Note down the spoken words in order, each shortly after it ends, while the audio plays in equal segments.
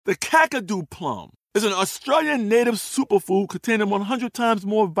The Kakadu plum is an Australian native superfood containing 100 times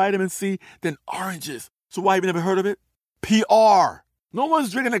more vitamin C than oranges. So why have you never heard of it? PR. No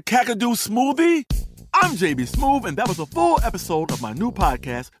one's drinking a Kakadu smoothie? I'm JB Smooth, and that was a full episode of my new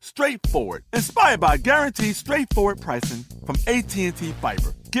podcast, Straightforward, inspired by guaranteed straightforward pricing from AT&T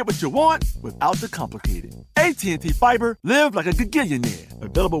Fiber. Get what you want without the complicated. AT&T Fiber, live like a gigillionaire.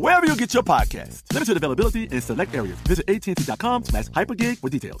 Available wherever you get your podcasts. Limited availability in select areas. Visit AT&T.com/hypergig for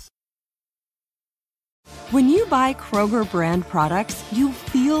details. When you buy Kroger brand products, you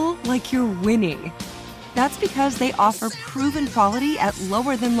feel like you're winning. That's because they offer proven quality at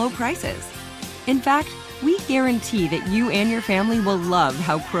lower than low prices. In fact, we guarantee that you and your family will love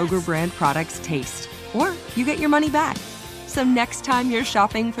how Kroger brand products taste, or you get your money back. So next time you're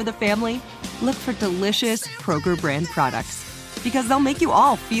shopping for the family, look for delicious Kroger brand products, because they'll make you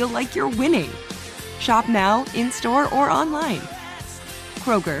all feel like you're winning. Shop now, in-store, or online.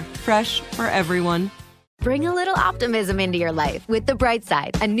 Kroger, fresh for everyone. Bring a little optimism into your life with The Bright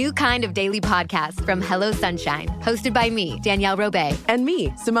Side, a new kind of daily podcast from Hello Sunshine, hosted by me, Danielle Robay. And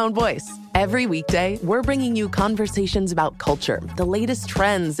me, Simone Boyce. Every weekday, we're bringing you conversations about culture, the latest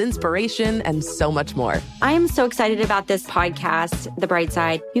trends, inspiration, and so much more. I am so excited about this podcast, The Bright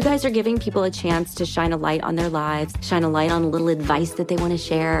Side. You guys are giving people a chance to shine a light on their lives, shine a light on a little advice that they want to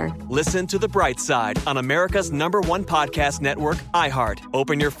share. Listen to The Bright Side on America's #1 podcast network, iHeart.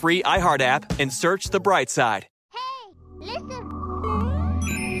 Open your free iHeart app and search The Bright Side. Hey, listen.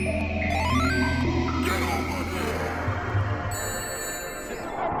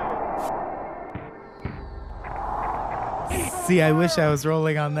 See, I wish I was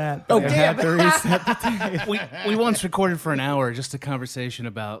rolling on that. Oh, I damn. have to reset the tape. We once recorded for an hour just a conversation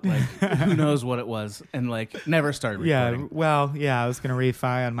about, like, who knows what it was, and, like, never started recording. I was going to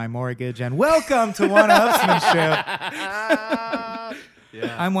refi on my mortgage. And welcome to 1Upsmanship.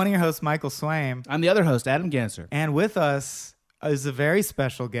 Yeah. I'm one of your hosts, Michael Swaim. I'm the other host, Adam Ganser. And with us is a very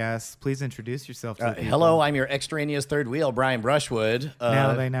special guest. Please introduce yourself to the people. Hello, I'm your extraneous third wheel, Brian Brushwood.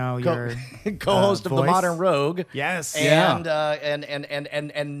 Now they know your co-host of The Modern Rogue. Yes. And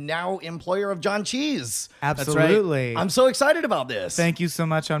now employer of John Cheese. Absolutely. Right. I'm so excited about this. Thank you so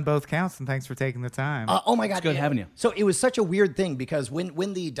much on both counts, and thanks for taking the time. Oh my God. It's good having you. So it was such a weird thing because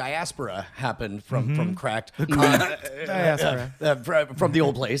when the diaspora happened from Cracked, Diaspora. from the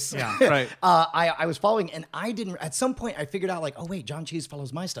old place, Right. I was following, and I didn't. At some point, I figured out, like, oh wait, John Cheese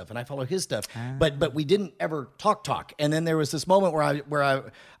follows my stuff and I follow his stuff, but we didn't ever talk. And then there was this moment where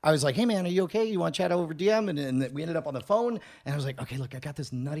I was like, hey man, are you okay? You want to chat over DM? And we ended up on the phone, and I was like, okay, look, I got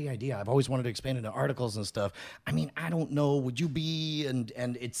this nutty idea. I've always wanted to expand into articles and stuff. I mean, I don't know, would you be? And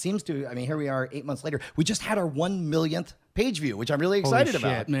it seems to. I mean, here we are 8 months later. We just had our 1 millionth page view, which I'm really excited Holy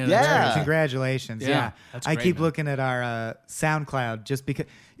shit, about. man, yeah, Congratulations. Yeah. That's I great, keep man. looking at our SoundCloud just because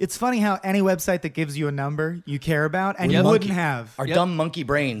it's funny how any website that gives you a number you care about and you wouldn't have. Our dumb monkey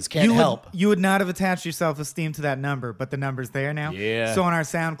brains can't help. You would not have attached your self-esteem to that number, but the number's there now. Yeah. So on our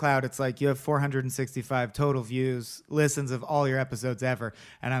SoundCloud, it's like you have 465 total views, listens of all your episodes ever.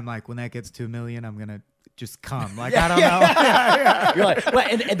 And I'm like, when that gets 2 million, I'm going to just come. Like, I don't know. You're like, well,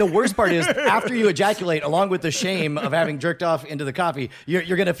 and the worst part is after you ejaculate, along with the shame of having jerked off into the coffee,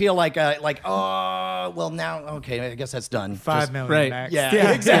 you're going to feel like, oh, well, now, okay, I guess that's done. 5 million right. max.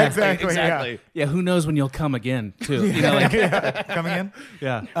 Yeah, exactly. Yeah, who knows when you'll come again, too. You know, like, Coming in?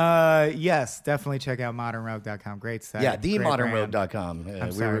 yeah. Yes, definitely check out modernrogue.com. Great site. Yeah, Great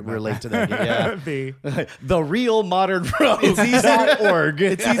themodernrogue.com. sorry We're about late that. to that. The. The real modern rogue. It's easy .org.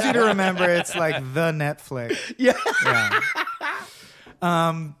 It's easy to remember. It's like the Netflix. Yeah.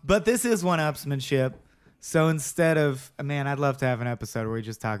 But this is 1Upsmanship. So instead of, man, I'd love to have an episode where we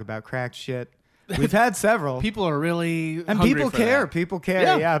just talk about cracked shit. We've had several. People are really and hungry people for care. that. People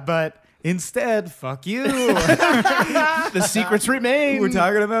care. Yeah. But instead, fuck you. The secrets remain. We're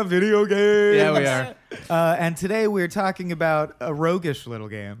talking about video games. Yeah, we are. And today we're talking about a roguish little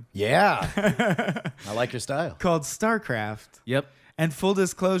game. Yeah. I like your style. Called Starcraft. Yep. And full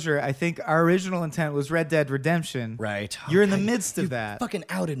disclosure, I think our original intent was Red Dead Redemption. Right. You're in the midst of that. Fucking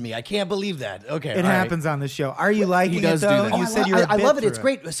outed me. I can't believe that. Okay. It happens on the show. Are you liking it, does do though? that. You said you were I love it. through It's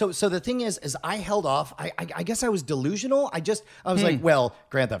great. So the thing is I held off. I guess I was delusional. I was like, well,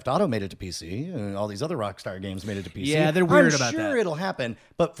 Grand Theft Auto made it to PC, and all these other Rockstar games made it to PC. Yeah, they're weird I'm about sure that. it'll happen.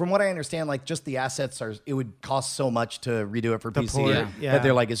 But from what I understand, like just the assets it would cost so much to redo it for PC port, yeah. that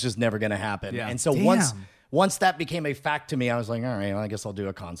they're like, it's just never going to happen. Yeah. And so Damn. once that became a fact to me, I was like, all right, well, I guess I'll do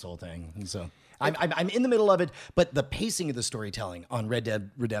a console thing. And so I'm in the middle of it, but the pacing of the storytelling on Red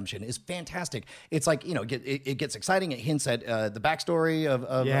Dead Redemption is fantastic. It's like, it gets exciting. It hints at the backstory of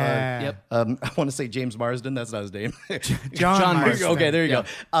I want to say James Marsden. That's not his name. John Marsden. Okay, there you go.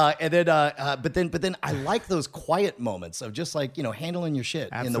 And then, but then I like those quiet moments of just like, handling your shit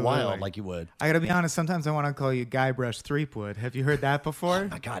in the wild like you would. I got to be honest. Sometimes I want to call you Guybrush Threepwood. Have you heard that before? Oh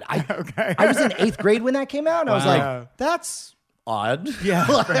my God. I was in 8th grade when that came out. And I was like, that's odd. Yeah.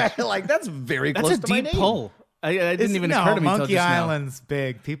 like that's very that's close a to my deep name. pull. I didn't even occur to me Monkey until just now. Island's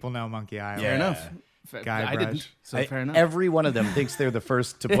big. People know Monkey Island. Yeah. Fair enough. I didn't. So fair enough. Every one of them thinks they're the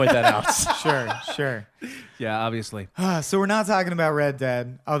first to point that out. Sure. Yeah, obviously. So we're not talking about Red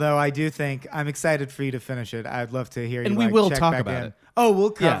Dead, although I do think I'm excited for you to finish it. I'd love to hear you. And we will check talk back about in. it. Oh,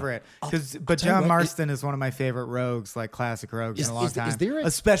 we'll cover it. But tell you John what, Marston is one of my favorite rogues, like classic rogues in a long time. Is there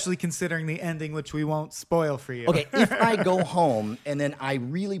especially considering the ending, which we won't spoil for you. Okay, if I go home and then I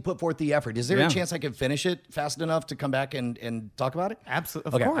really put forth the effort, is there a chance I can finish it fast enough to come back and talk about it?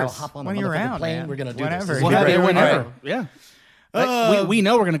 Absolutely. Of course. I'll hop on when the you're around, plane. man. We're going to do Whenever. this. We'll have you whenever. Right. Yeah. We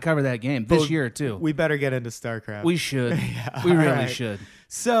know we're going to cover that game this year, too. We better get into Starcraft. We should. We really should.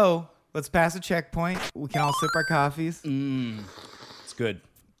 So let's pass a checkpoint. We can all sip our coffees. It's good.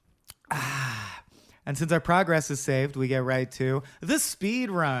 And since our progress is saved, we get right to the speed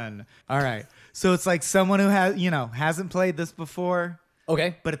run. All right. So it's like someone who hasn't played this before.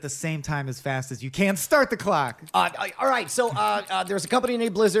 Okay. But at the same time as fast as you can. Start the clock. All right. So there's a company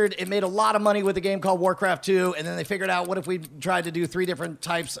named Blizzard. It made a lot of money with a game called Warcraft 2. And then they figured out, what if we tried to do 3 different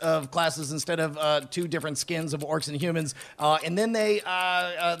types of classes instead of 2 different skins of orcs and humans? And then they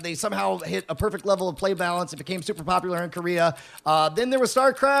somehow hit a perfect level of play balance. It became super popular in Korea. Then there was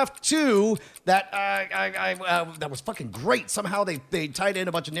Starcraft 2 that was fucking great. Somehow they tied in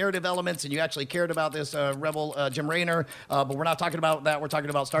a bunch of narrative elements and you actually cared about this rebel Jim Raynor. But we're not talking about that. We're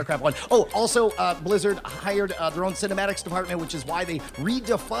talking about Starcraft 1. Oh, also, Blizzard hired their own cinematics department, which is why they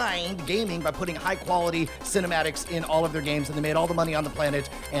redefined gaming by putting high-quality cinematics in all of their games, and they made all the money on the planet,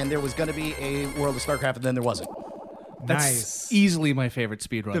 and there was going to be a World of Starcraft, and then there wasn't. That's nice. Easily my favorite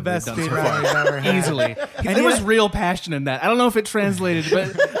speedrun. The best speedrun speedrun we've ever had. Easily. And there was real passion in that. I don't know if it translated,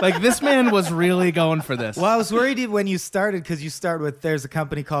 but like this man was really going for this. Well, I was worried when you started because you start with there's a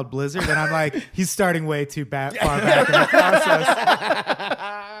company called Blizzard, and I'm like, he's starting way too far back in the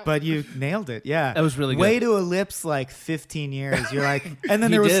process. But you nailed it. Yeah. That was really good. Way to ellipse like 15 years. You're like, and then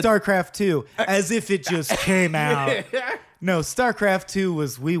there was Starcraft 2, as if it just came out. No, Starcraft 2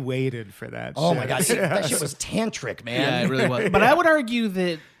 we waited for that. Oh shit. my God, that shit was tantric, man. Yeah, it really was. But I would argue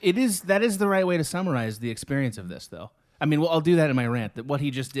that that is the right way to summarize the experience of this, though. I mean, I'll do that in my rant. That what he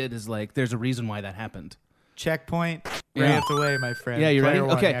just did is like, there's a reason why that happened. Checkpoint. Rant away, my friend. Yeah, you ready? Player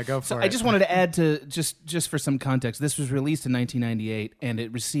one. Okay. Yeah, go for it. I just wanted to add to just for some context. This was released in 1998, and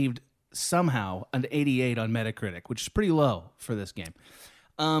it received somehow an 88 on Metacritic, which is pretty low for this game.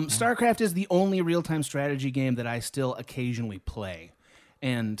 StarCraft is the only real-time strategy game that I still occasionally play.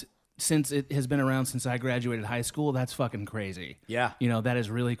 And since it has been around since I graduated high school, that's fucking crazy. Yeah. That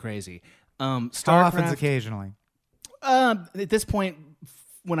is really crazy. StarCraft, How often's occasionally? At this point,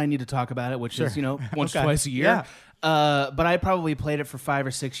 when I need to talk about it, which is, once or twice a year. Yeah. But I probably played it for 5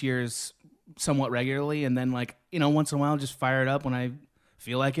 or 6 years somewhat regularly. And then, once in a while, just fire it up when I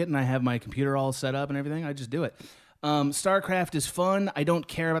feel like it and I have my computer all set up and everything. I just do it. StarCraft is fun. I don't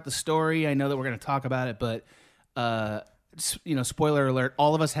care about the story. I know that we're going to talk about it, but spoiler alert,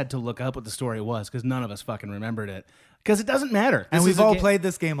 all of us had to look up what the story was because none of us fucking remembered it because it doesn't matter. And we've all played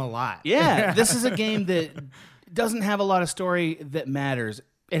this game a lot. Yeah, this is a game that doesn't have a lot of story that matters.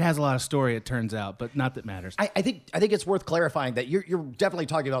 It has a lot of story, it turns out, but not that matters. I think it's worth clarifying that you're definitely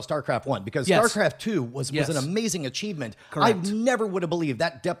talking about StarCraft 1 because StarCraft 2 was an amazing achievement. Correct. I never would have believed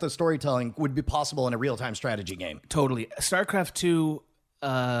that depth of storytelling would be possible in a real-time strategy game. Totally. StarCraft 2,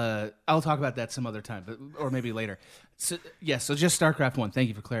 I'll talk about that some other time, or maybe later. So just StarCraft 1. Thank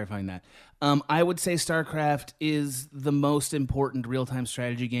you for clarifying that. I would say StarCraft is the most important real-time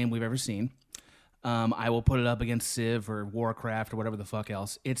strategy game we've ever seen. I will put it up against Civ or Warcraft or whatever the fuck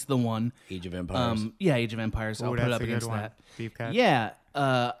else. It's the one. Age of Empires. Age of Empires. I'll put it up against that. Deep cut. Yeah.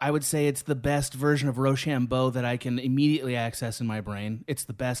 I would say it's the best version of Rochambeau that I can immediately access in my brain. It's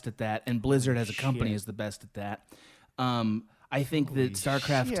the best at that, and Blizzard as a company is the best at that. I think that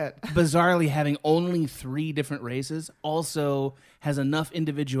StarCraft, bizarrely having only 3 different races, also has enough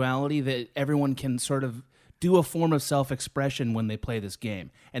individuality that everyone can sort of do a form of self-expression when they play this game.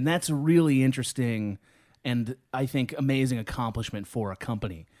 And that's a really interesting and, I think, amazing accomplishment for a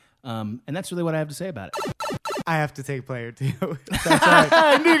company. And that's really what I have to say about it. I have to take player 2. That's right.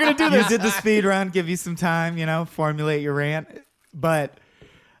 I knew you were going to do this. You did the speed run, give you some time, formulate your rant. But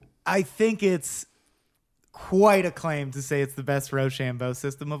I think it's quite a claim to say it's the best Rochambeau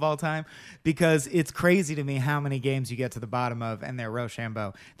system of all time, because it's crazy to me how many games you get to the bottom of and they're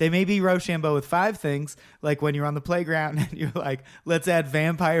Rochambeau. They may be Rochambeau with 5 things, like when you're on the playground and you're like, let's add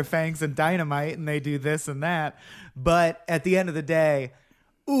vampire fangs and dynamite, and they do this and that. But at the end of the day,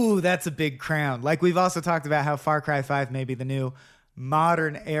 ooh, that's a big crown. Like we've also talked about how Far Cry 5 may be the new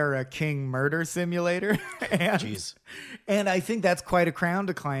modern era king murder simulator. And I think that's quite a crown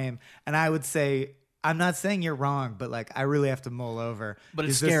to claim. And I would say, I'm not saying you're wrong, but like I really have to mull over. But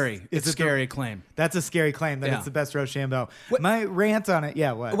it's scary. It's a scary claim. That's a scary claim that it's the best Rochambeau. My rant on it,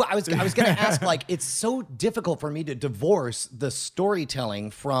 what? Well, I was going to ask, like, it's so difficult for me to divorce the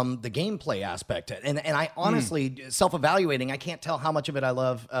storytelling from the gameplay aspect. And I honestly, self-evaluating, I can't tell how much of it I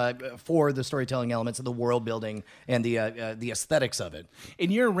love for the storytelling elements of the world building and the aesthetics of it.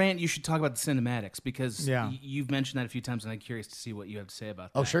 In your rant, you should talk about the cinematics, because you've mentioned that a few times, and I'm curious to see what you have to say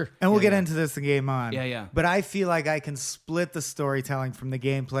about that. Oh, sure. And we'll get into this in Game On. Yeah. But I feel like I can split the storytelling from the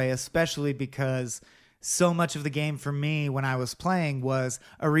gameplay, especially because so much of the game for me when I was playing was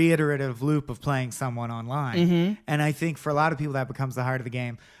a reiterative loop of playing someone online. Mm-hmm. And I think for a lot of people that becomes the heart of the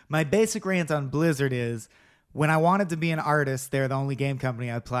game. My basic rant on Blizzard is, when I wanted to be an artist, they're the only game company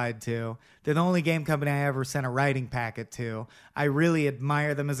I applied to. They're the only game company I ever sent a writing packet to. I really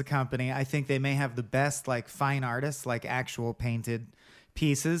admire them as a company. I think they may have the best like fine artists, like actual painted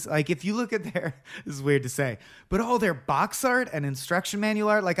pieces. Like if you look at their, this is weird to say, but all their box art and instruction manual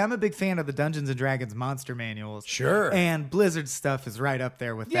art, like I'm a big fan of the Dungeons and Dragons monster manuals. Sure. And Blizzard stuff is right up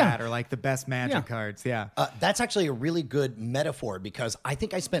there with that, or like the best Magic cards. Yeah. That's actually a really good metaphor, because I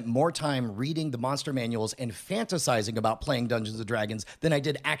think I spent more time reading the monster manuals and fantasizing about playing Dungeons and Dragons than I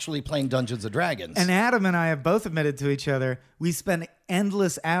did actually playing Dungeons and Dragons. And Adam and I have both admitted to each other, we spend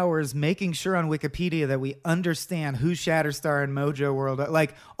endless hours making sure on Wikipedia that we understand who Shatterstar and Mojo World are,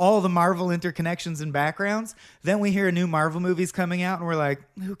 like all the Marvel interconnections and backgrounds. Then we hear a new Marvel movie's coming out and we're like,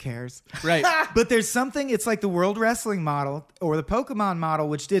 who cares? Right. But there's something, it's like the World Wrestling model or the Pokemon model,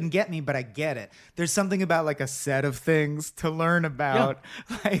 which didn't get me, but I get it. There's something about like a set of things to learn about.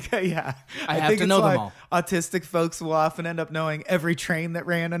 Like, I have think to it's know like them all. Autistic folks will often end up knowing every train that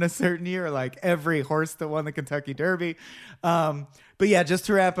ran in a certain year, like every horse that won the Kentucky Derby. But yeah, just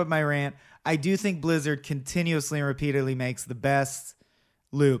to wrap up my rant, I do think Blizzard continuously and repeatedly makes the best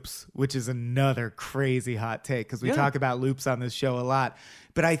loops, which is another crazy hot take because we talk about loops on this show a lot.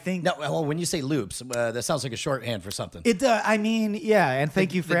 But I think when you say loops, that sounds like a shorthand for something. It does. I mean, yeah, and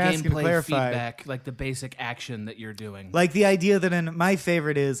thank you for asking to clarify. Feedback, like the basic action that you're doing. Like the idea that my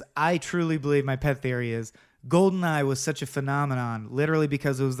favorite is, I truly believe, my pet theory is, GoldenEye was such a phenomenon, literally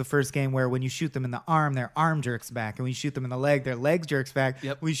because it was the first game where when you shoot them in the arm, their arm jerks back. And when you shoot them in the leg, their legs jerks back.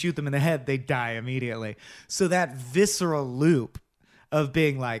 Yep. When you shoot them in the head, they die immediately. So that visceral loop of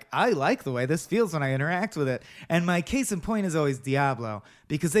being like, I like the way this feels when I interact with it. And my case in point is always Diablo,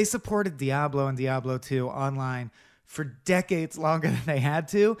 because they supported Diablo and Diablo 2 online for decades longer than they had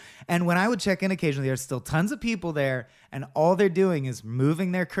to. And when I would check in occasionally, there's still tons of people there, and all they're doing is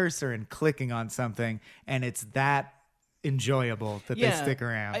moving their cursor and clicking on something, and it's that enjoyable that they stick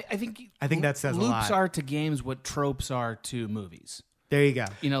around. I think that says a lot. Loops are to games what tropes are to movies. There you go.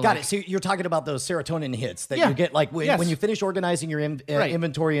 Got it. So you're talking about those serotonin hits that you get, like when you finish organizing your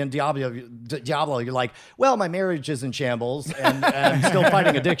inventory in Diablo, you're like, well, my marriage is in shambles and I'm still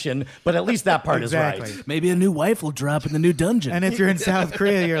fighting addiction, but at least that part is right. Maybe a new wife will drop in the new dungeon. And if you're in South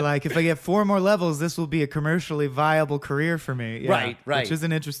Korea, you're like, if I get 4 more levels, this will be a commercially viable career for me. Yeah, right. Which is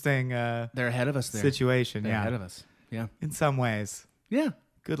an interesting they're ahead of us there. Situation. They're ahead of us. Yeah. In some ways. Yeah.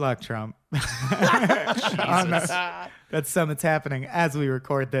 Good luck, Trump. That summit's happening as we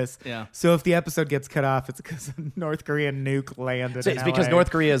record this. Yeah. So if the episode gets cut off, it's because a North Korean nuke landed in It's LA. because North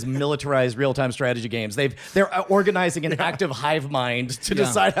Korea has militarized real-time strategy games. They're organizing an active hive mind to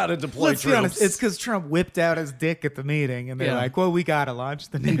decide how to deploy Let's troops. be honest, it's because Trump whipped out his dick at the meeting, and they're like, well, we got to launch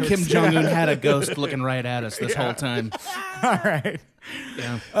the And nukes. Kim Jong-un had a ghost looking right at us this whole time. All right.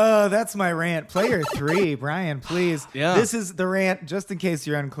 Yeah. That's my rant. Player 3, Brian, please. Yeah. This is the rant, just in case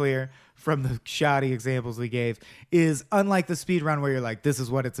you're unclear from the shoddy examples we gave, is unlike the speed run where you're like, this is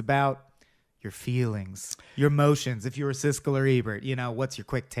what it's about. your feelings, your emotions. If you were Siskel or Ebert, what's your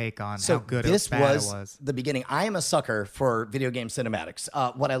quick take on how good or bad it was? The beginning. I am a sucker for video game cinematics.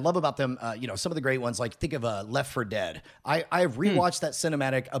 What I love about them, some of the great ones, like think of Left 4 Dead. I've rewatched that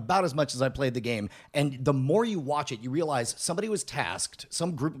cinematic about as much as I played the game. And the more you watch it, you realize somebody was tasked,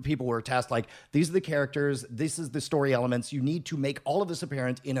 some group of people were tasked, like, these are the characters, this is the story elements. You need to make all of this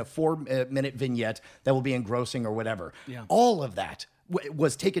apparent in a 4-minute vignette that will be engrossing or whatever. Yeah. All of that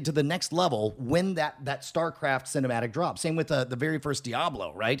was taken to the next level when that Starcraft cinematic dropped. Same with the very first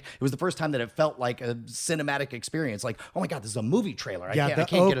Diablo, right? It was the first time that it felt like a cinematic experience. Like, oh my God, this is a movie trailer. I can't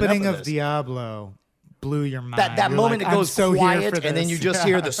get enough opening of of Diablo blew your mind. That You're moment like, it goes so quiet, and then you just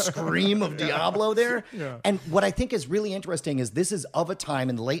hear the scream of Diablo there. Yeah. And what I think is really interesting is this is of a time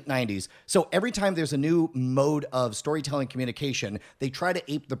in the late 90s. So every time there's a new mode of storytelling communication, they try to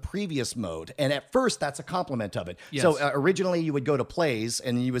ape the previous mode. And at first, that's a compliment of it. Yes. So originally, you would go to plays,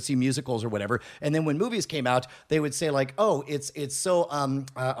 and you would see musicals or whatever. And then when movies came out, they would say like, oh, it's so,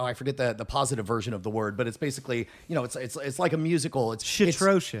 I forget the positive version of the word, but it's basically, it's like a musical. It's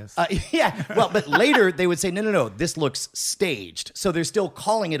atrocious. Yeah. Well, but later, they would say, no, this looks staged. So they're still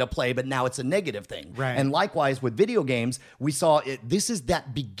calling it a play, but now it's a negative thing. Right. And likewise with video games, we saw it. This is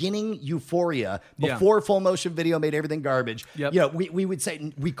that beginning euphoria before full motion video made everything garbage. Yep. We would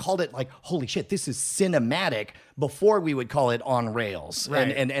say, we called it like, holy shit, this is cinematic, before we would call it on rails.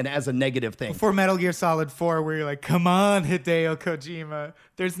 Right. And as a negative thing. Before Metal Gear Solid 4, where you're like, come on, Hideo Kojima.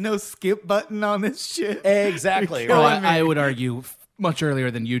 There's no skip button on this shit. Exactly. I would argue much earlier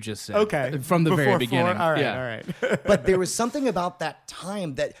than you just said. Okay. From the very beginning. All right. But there was something about that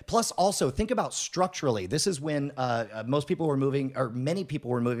time that, plus also think about structurally. This is when most people were moving, or many people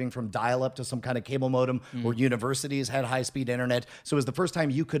were moving from dial-up to some kind of cable modem, or universities had high-speed internet. So it was the first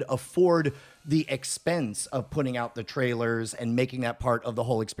time you could afford the expense of putting out the trailers and making that part of the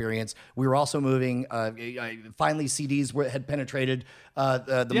whole experience. We were also moving, finally CDs had penetrated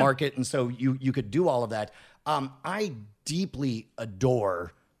the market, and so you could do all of that. I deeply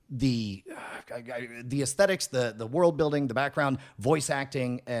adore the aesthetics, the world building, the background, voice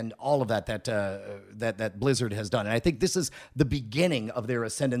acting, and all of that Blizzard has done. And I think this is the beginning of their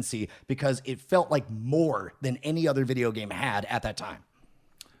ascendancy because it felt like more than any other video game had at that time.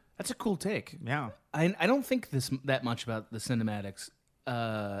 That's a cool take. Yeah. I don't think that much about the cinematics.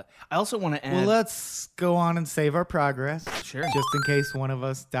 I also want to add... Well, let's go on and save our progress. Sure. Just in case one of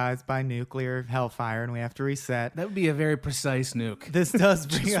us dies by nuclear hellfire and we have to reset. That would be a very precise nuke. This does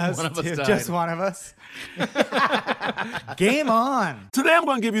bring us to just one of us. Game on. Today I'm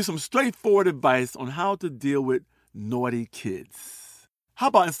going to give you some straightforward advice on how to deal with naughty kids. How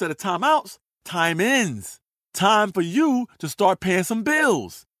about instead of timeouts, time-ins? Time for you to start paying some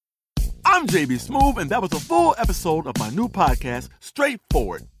bills. I'm JB Smooth, and that was a full episode of my new podcast,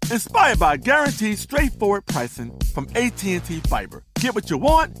 Straightforward, inspired by guaranteed straightforward pricing from AT&T Fiber. Get what you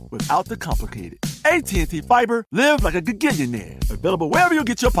want without the complicated. AT&T Fiber, live like a gigillionaire. Available wherever you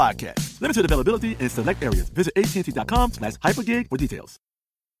get your podcasts. Limited availability in select areas. Visit AT&T.com/hypergig for details.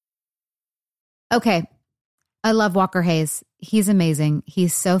 Okay, I love Walker Hayes. He's amazing.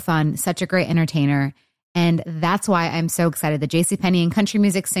 He's so fun, such a great entertainer. And that's why I'm so excited that JCPenney and country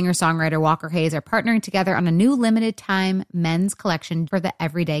music singer-songwriter Walker Hayes are partnering together on a new limited-time men's collection for the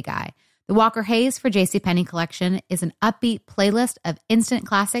everyday guy. The Walker Hayes for JCPenney collection is an upbeat playlist of instant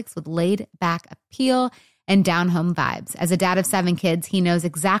classics with laid-back appeal and down-home vibes. As a dad of 7 kids, he knows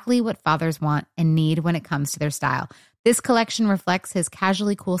exactly what fathers want and need when it comes to their style. This collection reflects his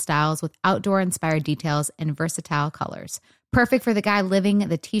casually cool styles with outdoor-inspired details and versatile colors. Perfect for the guy living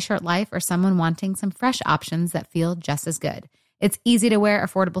the t-shirt life or someone wanting some fresh options that feel just as good. It's easy to wear,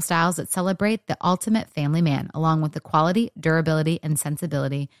 affordable styles that celebrate the ultimate family man, along with the quality, durability, and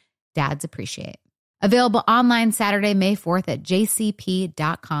sensibility dads appreciate. Available online Saturday, May 4th at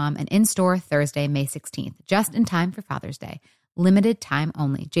jcp.com and in-store Thursday, May 16th, just in time for Father's Day. Limited time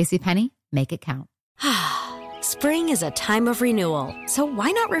only. JCPenney, make it count. Spring is a time of renewal, so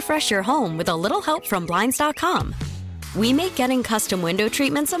why not refresh your home with a little help from Blinds.com? We make getting custom window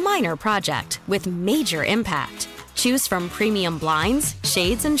treatments a minor project with major impact. Choose from premium blinds,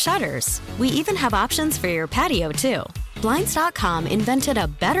 shades, and shutters. We even have options for your patio, too. Blinds.com invented a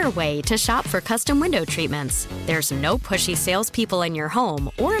better way to shop for custom window treatments. There's no pushy salespeople in your home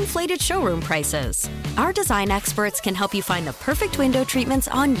or inflated showroom prices. Our design experts can help you find the perfect window treatments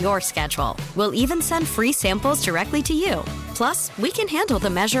on your schedule. We'll even send free samples directly to you. Plus, we can handle the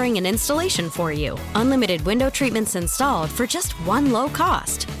measuring and installation for you. Unlimited window treatments installed for just one low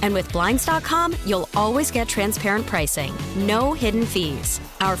cost. And with Blinds.com, you'll always get transparent pricing. No hidden fees.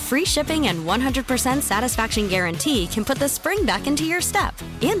 Our free shipping and 100% satisfaction guarantee can put the spring back into your step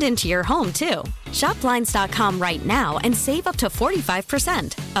and into your home, too. Shop Blinds.com right now and save up to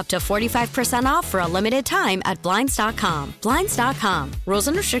 45%. Up to 45% off for a limited time at Blinds.com. Blinds.com. Rules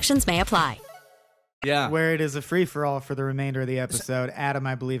and restrictions may apply. Yeah. Where it is a free-for-all for the remainder of the episode. Adam,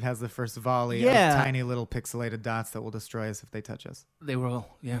 I believe, has the first volley of tiny little pixelated dots that will destroy us if they touch us. They will,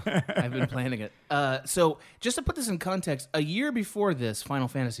 yeah. I've been planning it. So just to put this in context, a year before this, Final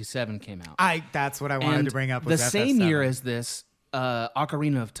Fantasy VII came out. That's what I wanted to bring up. Was the same year as this,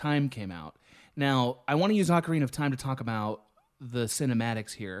 Ocarina of Time came out. Now, I want to use Ocarina of Time to talk about the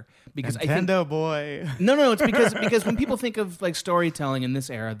cinematics here because Nintendo boy. No, it's because when people think of like storytelling in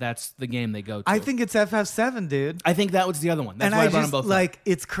this era, that's the game they go to. I think it's FF7, dude. I think that was the other one. That's why I brought them both up.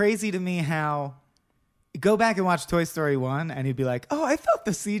 It's crazy to me how go back and watch Toy Story 1 and you'd be like, oh, I thought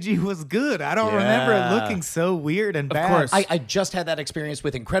the CG was good. I don't remember it looking so weird and bad. Of course. I just had that experience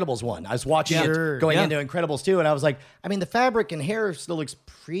with Incredibles 1. I was watching it going into Incredibles 2 and I was like, I mean, the fabric and hair still looks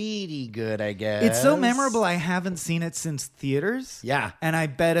pretty good, I guess. It's so memorable. I haven't seen it since theaters. Yeah. And I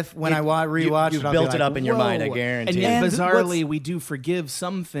bet if when I rewatch you've it, I'll built be it like, up in your mind, I guarantee. And bizarrely, we do forgive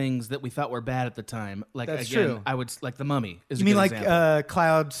some things that we thought were bad at the time. Like, that's again, true. I would like The Mummy is you a mean good like example.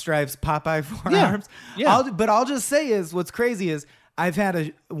 Cloud Strife's Popeye forearms? Yeah. I'll just say is what's crazy is I've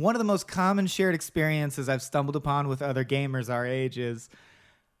had one of the most common shared experiences I've stumbled upon with other gamers our age is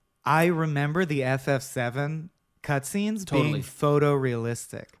I remember the FF7 cutscenes being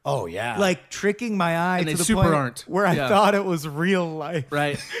photorealistic. Oh yeah, like tricking my eye and to the super point aren't. where I thought it was real life.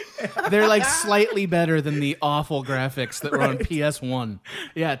 Right, they're like slightly better than the awful graphics that were on PS1.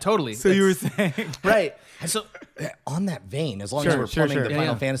 Yeah, totally. So you were saying right. So on that vein, as long as we're plumbing the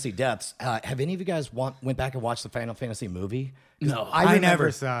Final Fantasy depths, have any of you guys went back and watched the Final Fantasy movie? No, I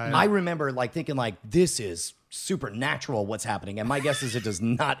never saw it. I remember like thinking like this is supernatural what's happening, and my guess is it does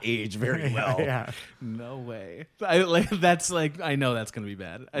not age very well. Yeah. No way. That's like I know that's gonna be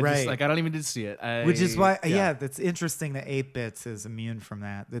bad. I don't even need to see it. Which is why that's interesting that 8-bits is immune from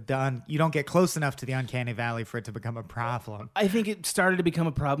that. You don't get close enough to the uncanny valley for it to become a problem. I think it started to become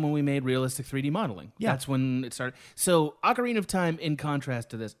a problem when we made realistic 3D modeling. Yeah. That's when it started. So Ocarina of Time, in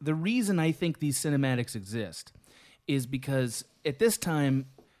contrast to this, the reason I think these cinematics exist is because at this time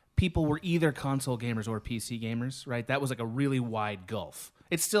people were either console gamers or PC gamers, right? That was like a really wide gulf.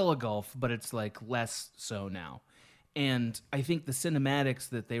 It's still a gulf, but it's like less so now. And I think the cinematics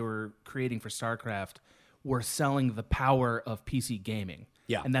that they were creating for Starcraft were selling the power of PC gaming.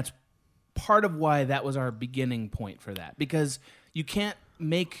 Yeah. And that's part of why that was our beginning point for that. Because you can't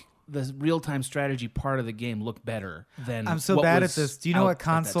make the real-time strategy part of the game look better than I'm so bad at this. Do you know what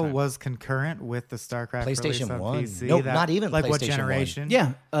console was concurrent with the Starcraft PlayStation 1? PC? No, not even like PlayStation what generation? 1.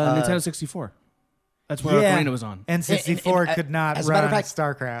 Yeah, Nintendo 64. That's where Ocarina was on. N64 could not run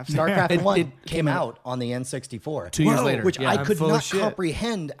Starcraft. Starcraft 1 came out on the N64 2 years later, which I could not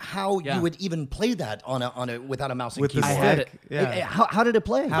comprehend how you would even play that on a without a mouse and keyboard. I had it. Yeah. How did it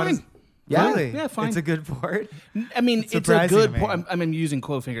play? Really? Yeah, fine. It's a good port. I mean, it's a good port. I mean, using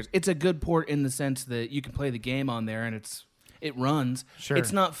quote fingers. It's a good port in the sense that you can play the game on there and it runs. Sure.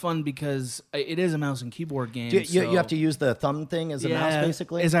 It's not fun because it is a mouse and keyboard game. You have to use the thumb thing as a mouse,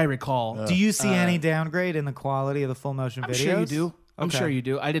 basically? As I recall. Do you see any downgrade in the quality of the full motion videos? I'm sure you do. I'm sure you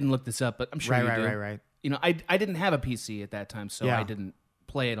do. I didn't look this up, but I'm sure you do. Right. You know, I didn't have a PC at that time, so I didn't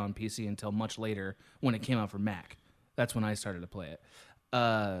play it on PC until much later when it came out for Mac. That's when I started to play it.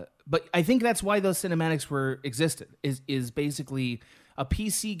 But I think that's why those cinematics existed. Is basically a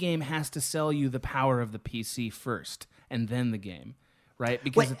PC game has to sell you the power of the PC first, and then the game, right?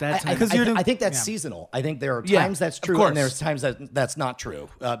 Because at that time, I think that's seasonal. I think there are times that's true, and there's times that's not true.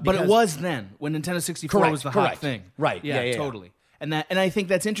 But it was then when Nintendo 64 was the hot thing, right? Yeah, totally. And I think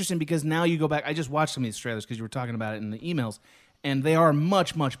that's interesting because now you go back. I just watched some of these trailers because you were talking about it in the emails, and they are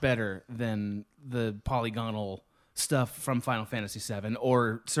much better than the polygonal stuff from Final Fantasy VII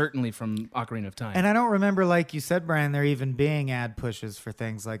or certainly from Ocarina of Time. And I don't remember, like you said, Brian, there even being ad pushes for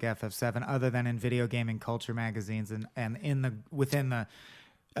things like FF7 other than in video gaming culture magazines and within the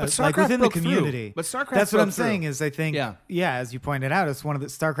community. But Starcraft that's what I'm saying is I think as you pointed out, it's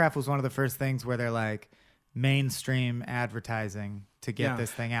Starcraft was one of the first things where they're like mainstream advertising to get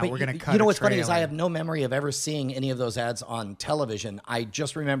this thing out. But We're going to cut. You know what's funny is trailer. I have no memory of ever seeing any of those ads on television. I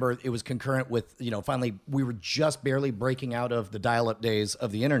just remember it was concurrent with, finally we were just barely breaking out of the dial-up days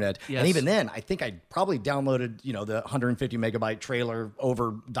of the internet. Yes. And even then, I think I probably downloaded, the 150 megabyte trailer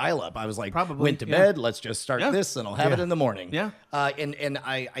over dial-up. I was like, went to bed, let's just start this and I'll have it in the morning. Yeah. And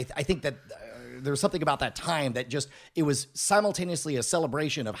I think that there was something about that time that it was simultaneously a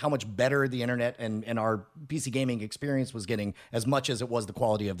celebration of how much better the internet and our PC gaming experience was getting as much as it was the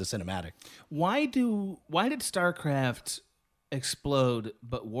quality of the cinematic. Why did StarCraft explode,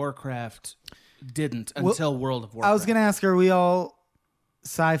 but Warcraft didn't until World of Warcraft? I was going to ask, are we all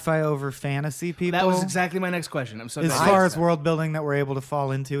sci-fi over fantasy people? That was exactly my next question. I'm so as far as world building that we're able to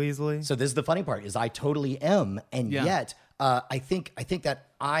fall into easily. So this is the funny part: is I totally am, and yet I think that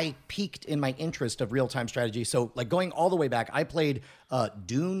I peaked in my interest of real-time strategy. So like going all the way back, I played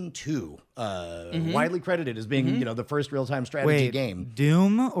Dune 2, widely credited as being the first real-time strategy game.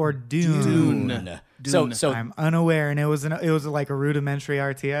 Doom or Dune? Dune. So I'm unaware, and it was like a rudimentary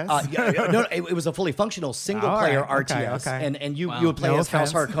RTS. No, it was a fully functional single-player RTS, and you would play as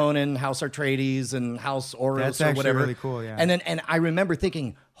House Harkonnen, House Atreides, and House Oros That's or whatever. Really cool, yeah. And I remember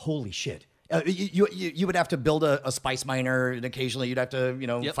thinking, holy shit. You would have to build a spice miner, and occasionally you'd have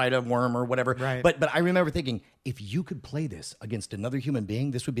to fight a worm or whatever. Right. But I remember thinking, if you could play this against another human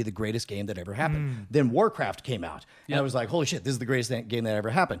being, this would be the greatest game that ever happened. Then Warcraft came out, and I was like, holy shit, this is the greatest game that ever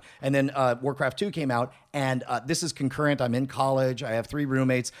happened. And then Warcraft 2 came out, and this is concurrent. I'm in college. I have 3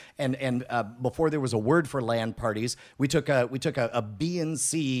 roommates, and before there was a word for LAN parties, we took a B and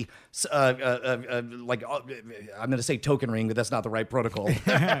C, like I'm going to say token ring, but that's not the right protocol.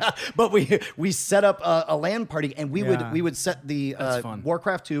 But we set up a LAN party, and we would set the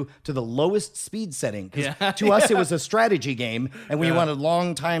Warcraft 2 to the lowest speed setting. To us, it was a strategy game, and we wanted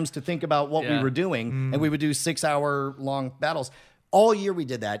long times to think about what we were doing, and we would do 6-hour long battles. All year we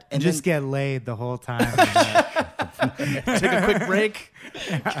did that. And just get laid the whole time. Take a quick break.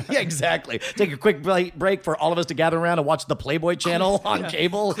 Yeah, exactly. Take a quick break for all of us to gather around and watch the Playboy channel on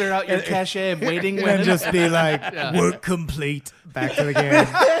cable. Clear out your cache of waiting And minutes. just be like, work complete. Back to the game.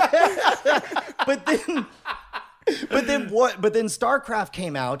 But then StarCraft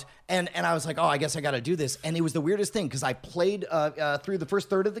came out, and I was like, oh, I guess I got to do this. And it was the weirdest thing because I played through the first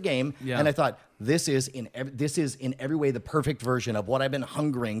third of the game, and I thought this is in every way the perfect version of what I've been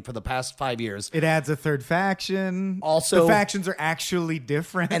hungering for the past 5 years. It adds a third faction. Also, the factions are actually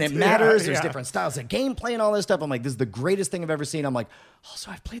different, and it matters. There's different styles of gameplay and all this stuff. I'm like, this is the greatest thing I've ever seen. I'm like,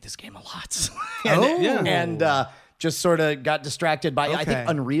 also, I've played this game a lot. And just sort of got distracted by I think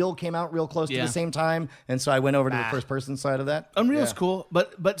Unreal came out real close to the same time, and so I went over to the first person side of that. Unreal's cool,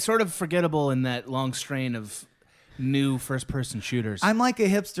 but sort of forgettable in that long strain of new first person shooters. I'm like a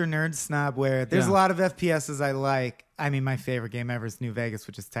hipster nerd snob where there's a lot of FPSs I like. I mean, my favorite game ever is New Vegas,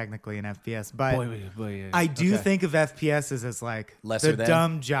 which is technically an FPS. But I do think of FPSs as like lesser the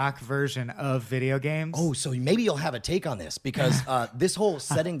dumb jock version of video games. Oh, so maybe you'll have a take on this because this whole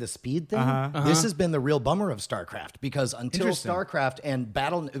setting the speed thing, this has been the real bummer of StarCraft because until StarCraft and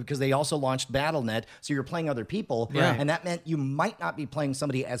because they also launched BattleNet, so you're playing other people, and that meant you might not be playing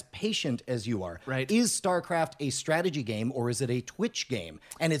somebody as patient as you are. Right. Is StarCraft a strategy game or is it a Twitch game?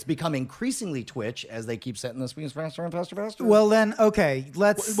 And it's become increasingly Twitch as they keep setting the speeds faster and faster. Well, then,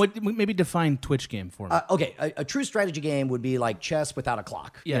 let's... Maybe define Twitch game for me. A true strategy game would be like chess without a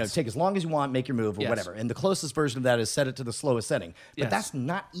clock. Yes. Take as long as you want, make your move or whatever. And the closest version of that is set it to the slowest setting. But that's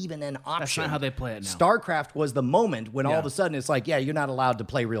not even an option. That's not how they play it now. StarCraft was the moment when all of a sudden it's like, you're not allowed to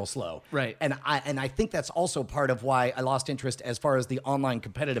play real slow. Right. And I think that's also part of why I lost interest as far as the online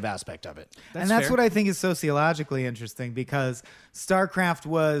competitive aspect of it. That's what I think is sociologically interesting because StarCraft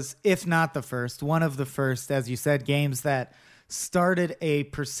was, if not the first, one of the first, as you said, games that started a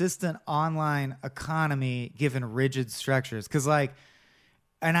persistent online economy given rigid structures. Because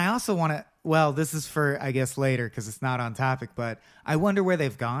and I also want to, well, this is for, I guess, later because it's not on topic, but I wonder where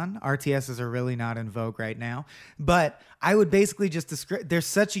they've gone. RTSs are really not in vogue right now. But I would basically just describe, there's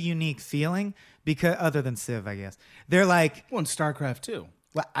such a unique feeling because, other than Civ, I guess. They're like... Well, in StarCraft too.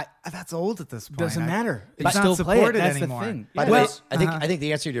 Well, that's old at this point. Doesn't matter. It's not still supported That's anymore. the thing. By the way, I think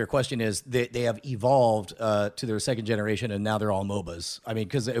the answer to your question is they have evolved to their second generation, and now they're all MOBAs. I mean,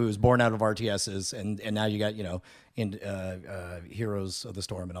 because it was born out of RTSs, and now you got Heroes of the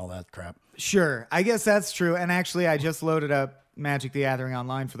Storm and all that crap. Sure, I guess that's true. And actually, I just loaded up Magic: The Gathering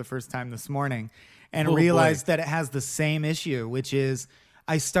Online for the first time this morning, and realized that it has the same issue, which is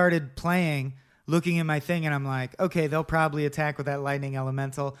I started playing, looking at my thing, and I'm like, okay, they'll probably attack with that lightning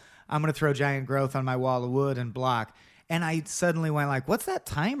elemental. I'm going to throw giant growth on my wall of wood and block. And I suddenly went like, what's that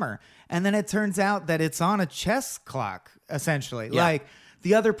timer? And then it turns out that it's on a chess clock, essentially. Yeah. Like,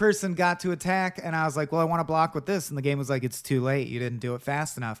 the other person got to attack, and I was like, well, I want to block with this. And the game was like, it's too late. You didn't do it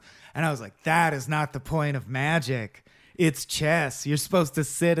fast enough. And I was like, that is not the point of Magic. It's chess. You're supposed to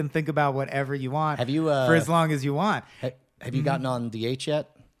sit and think about whatever you want for as long as you want. Have you gotten on the H yet?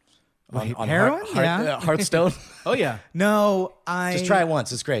 On heroin? Hearthstone? Oh, yeah. No, Just try it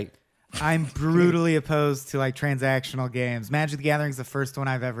once. It's great. I'm brutally opposed to like transactional games. Magic the Gathering is the first one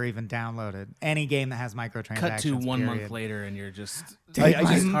I've ever even downloaded. Any game that has microtransactions. Cut to 1 period. month later, and you're just Take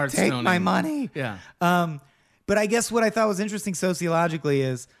Hearthstone my and- money. Yeah. But I guess what I thought was interesting sociologically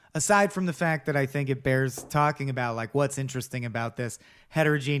is, aside from the fact that I think it bears talking about, like, what's interesting about this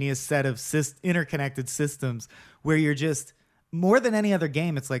heterogeneous set of interconnected systems where you're just, more than any other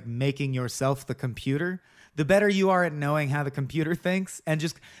game, it's like making yourself the computer. The better you are at knowing how the computer thinks. And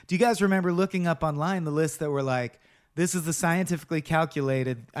just, do you guys remember looking up online the lists that were like, this is the scientifically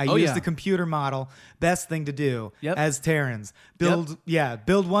calculated, I used the computer model, best thing to do as Terrans. Build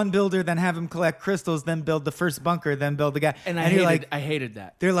one builder, then have him collect crystals, then build the first bunker, then build the guy. And I hated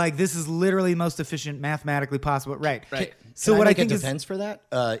that. They're like, this is literally most efficient mathematically possible. Right. So what I I make think a defense for that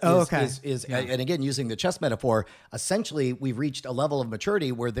is and again, using the chess metaphor, essentially we've reached a level of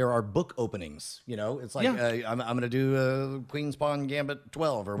maturity where there are book openings. You know, it's like I'm going to do Queen's Pawn Gambit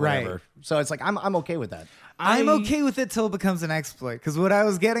 12 or whatever. Right. So it's like I'm okay with that. I'm okay with it till it becomes an exploit. Because what I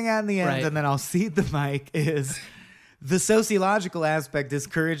was getting at in the end, and then I'll cede the mic, is the sociological aspect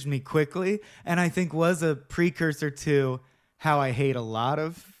discouraged me quickly, and I think was a precursor to how I hate a lot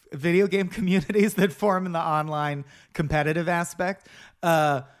of video game communities that form in the online competitive aspect,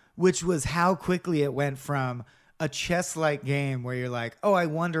 which was how quickly it went from a chess-like game where you're like, oh, I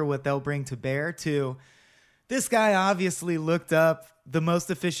wonder what they'll bring to bear, to this guy obviously looked up the most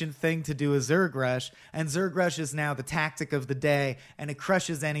efficient thing to do is Zerg Rush, and Zerg Rush is now the tactic of the day, and it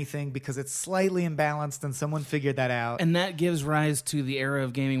crushes anything because it's slightly imbalanced, and someone figured that out. And that gives rise to the era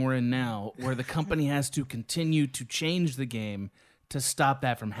of gaming we're in now, where the company has to continue to change the game to stop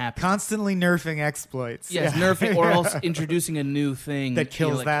that from happening. Constantly nerfing exploits. Yes, nerfing or else introducing a new thing. That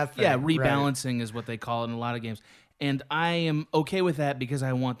kills that thing. Yeah, rebalancing is what they call it in a lot of games. And I am okay with that because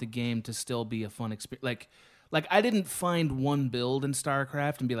I want the game to still be a fun experience. Like I didn't find one build in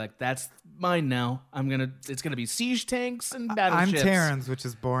Starcraft and be like, that's mine now. It's gonna be siege tanks and battleships. I'm Terrans, which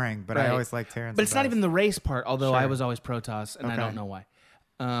is boring, but I always like Terrans. But it's not even the race part, although I was always Protoss, and I don't know why.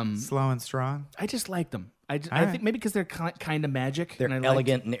 Slow and strong. I just like them. I think maybe because they're kind of magic. They're and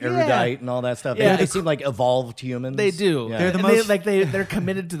elegant and erudite and all that stuff. Yeah. They seem like evolved humans. They do. Yeah. They're the most they're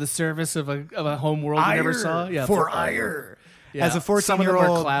committed to the service of a home world we never saw. Yeah, for ire. Yeah. As a Some of them are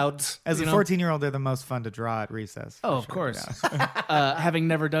 14-year-old, clouds. As a 14-year-old, they're the most fun to draw at recess. Oh, of course. Having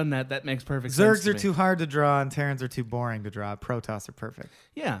never done that makes perfect sense. Zergs to are me. too hard to draw, and Terrans are too boring to draw. Protoss are perfect.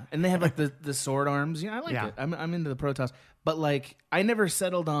 Yeah, and they have like the sword arms. Yeah, I like it. I'm into the Protoss. But like, I never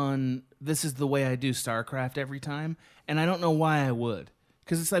settled on this is the way I do StarCraft every time, and I don't know why I would.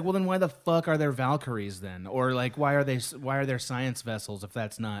 Because it's like, well, then why the fuck are there Valkyries then? Or like, why are there science vessels if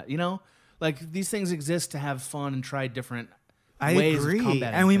that's not, you know? Like, these things exist to have fun and try different ways agree. of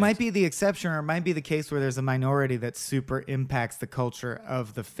combating and we things. might be the exception, or it might be the case where there's a minority that super impacts the culture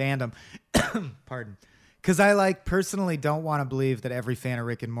of the fandom. Pardon. Because I personally don't want to believe that every fan of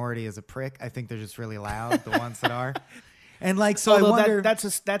Rick and Morty is a prick. I think they're just really loud, the ones that are. And so Although I wonder...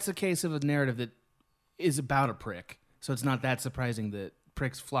 that's a case of a narrative that is about a prick. So it's not that surprising that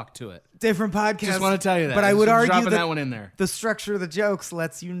pricks flock to it. Different podcast. Just want to tell you that. But I would argue dropping that one in there. The structure of the jokes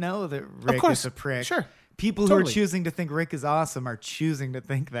lets you know that Rick is a prick. Sure. People who are choosing to think Rick is awesome are choosing to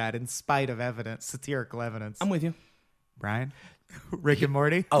think that in spite of evidence, satirical evidence. I'm with you. Brian? Rick and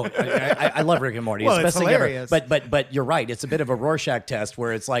Morty? Oh, I love Rick and Morty. Well, it's the it's best thing ever. hilarious. But you're right. It's a bit of a Rorschach test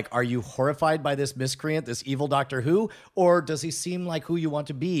where it's like, are you horrified by this miscreant, this evil Doctor Who, or does he seem like who you want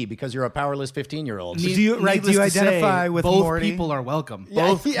to be because you're a powerless 15-year-old? Do you identify with both Morty? Both people are welcome.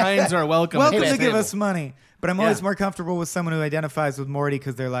 Both kinds are welcome. Welcome to give us money. But I'm always more comfortable with someone who identifies with Morty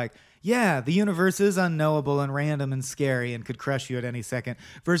because they're like, yeah, the universe is unknowable and random and scary and could crush you at any second.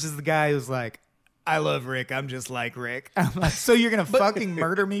 Versus the guy who's like, I love Rick. I'm just like Rick. I'm like, so you're going to fucking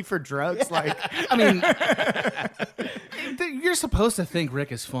murder me for drugs? Like, I mean, you're supposed to think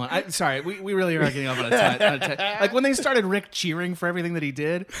Rick is fun. Sorry, we really are getting off on a tangent. Like when they started Rick cheering for everything that he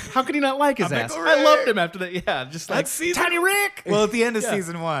did, how could he not like his ass? I loved him after that. Yeah, just like Tiny Rick. Well, at the end of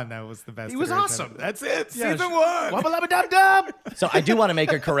season 1, that was the best. He was awesome. That's it. Yeah, season 1. Wubba-lubba-dub-dub. So I do want to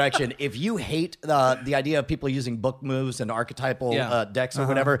make a correction. If you hate the idea of people using book moves and archetypal decks or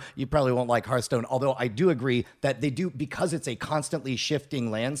whatever, you probably won't like Hearthstone Although I do agree that they do, because it's a constantly shifting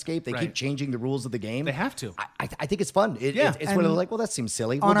landscape, they keep changing the rules of the game. They have to. I think it's fun. It's where they're like, well, that seems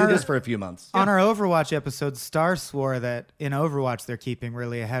silly. We'll do this for a few months. On our Overwatch episode, Star swore that in Overwatch they're keeping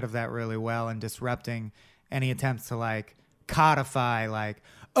really ahead of that really well and disrupting any attempts to like codify like,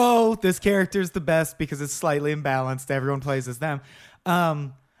 oh, this character's the best because it's slightly imbalanced. Everyone plays as them.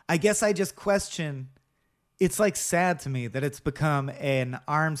 I guess I just question. It's like sad to me that it's become an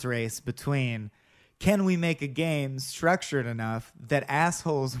arms race between can we make a game structured enough that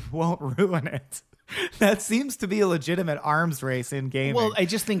assholes won't ruin it? That seems to be a legitimate arms race in gaming. Well, I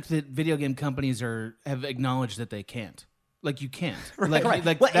just think that video game companies have acknowledged that they can't. Like, you can't. Right.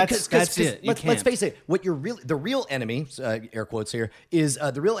 Like Well, that's it. Let's face it. What the real enemy, air quotes here, is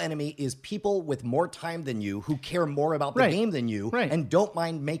the real enemy is people with more time than you who care more about the game than you and don't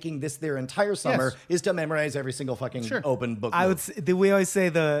mind making this their entire summer is to memorize every single fucking open book. I would say, we always say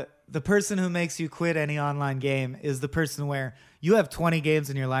the person who makes you quit any online game is the person where you have 20 games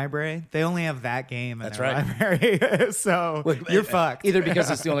in your library. They only have that game in their library. So you're fucked. Either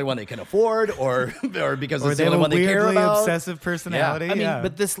because it's the only one they can afford or because it's they the only have one they care weirdly about. obsessive personality. I mean,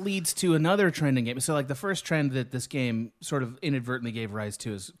 but this leads to another trend in gaming. So like the first trend that this game sort of inadvertently gave rise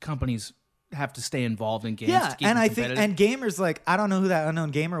to is companies have to stay involved in games. Yeah, to keep and them I think competitive. gamers like I don't know who that unknown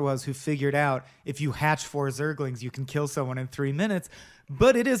gamer was who figured out if you hatch 4 Zerglings, you can kill someone in 3 minutes.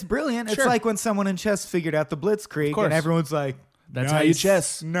 But it is brilliant. It's like when someone in chess figured out the Blitzkrieg, and everyone's like, that's nice, how you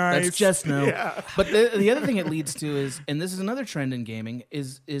chess. Nice. That's chess now. Yeah. But the other thing it leads to is, and this is another trend in gaming,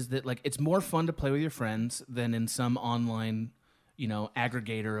 is that like it's more fun to play with your friends than in some online,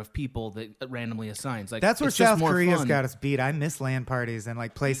 aggregator of people that randomly assigns. Like that's where it's just South more Korea's fun. got us beat. I miss LAN parties and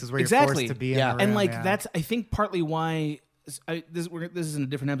like places where you're Exactly. forced to be in the room. And like that's I think partly why. This is in a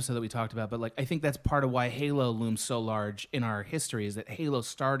different episode that we talked about, but like I think that's part of why Halo looms so large in our history is that Halo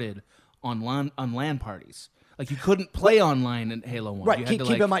started on LAN parties. Like you couldn't play online in Halo 1. Right. You had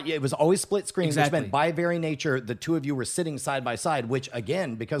Keep to, in mind, it was always split screen, Exactly. which meant by very nature, the two of you were sitting side by side, which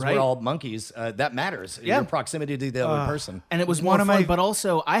again, because we're all monkeys, that matters. Your proximity to the other person. And it was more fun, but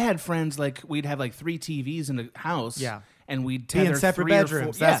also I had friends, like we'd have like 3 TVs in a house. Yeah. And we'd Be in tether separate 3 or 4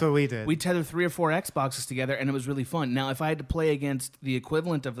 bedrooms. That's what we did. We'd tether 3 or 4 Xboxes together, and it was really fun. Now, if I had to play against the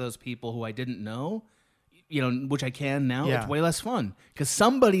equivalent of those people who I didn't know, which I can now, it's way less fun because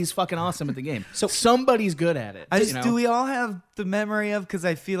somebody's fucking awesome at the game. So somebody's good at it. Do we all have the memory of? Because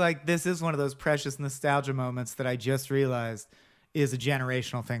I feel like this is one of those precious nostalgia moments that I just realized is a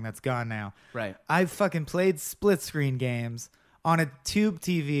generational thing that's gone now. Right. I've fucking played split screen games on a tube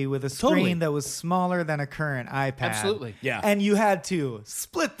TV with a screen that was smaller than a current iPad. Absolutely. Yeah. And you had to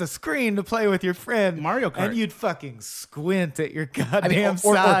split the screen to play with your friend. Mario Kart. And you'd fucking squint at your goddamn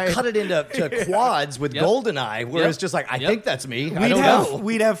or side. cut it into quads with GoldenEye, where it's just like, I think that's me. I don't know.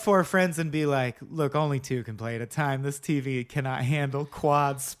 We'd have 4 friends and be like, look, only 2 can play at a time. This TV cannot handle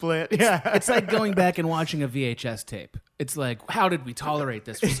quad split. Yeah. It's like going back and watching a VHS tape. It's like, how did we tolerate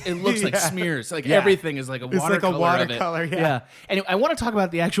this? It looks like smears. Like everything is like a watercolor. It's like a watercolor, of it. Anyway, I want to talk about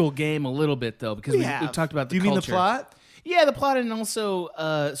the actual game a little bit, though, because we've talked about the culture. Do you mean the plot? Yeah, the plot, and also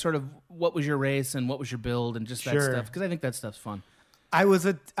sort of what was your race and what was your build and just that stuff, because I think that stuff's fun.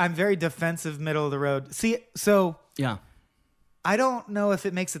 I'm very defensive, middle of the road. See, so yeah, I don't know if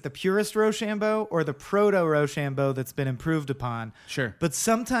it makes it the purest Rochambeau or the proto Rochambeau that's been improved upon. Sure. But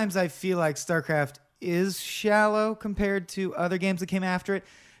sometimes I feel like StarCraft is shallow compared to other games that came after it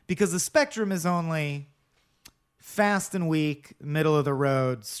because the spectrum is only fast and weak, middle of the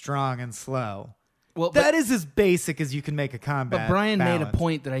road, strong and slow. Well, that is as basic as you can make a combat. But Brian balance. made a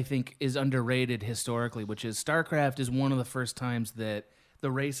point that I think is underrated historically, which is StarCraft is one of the first times that the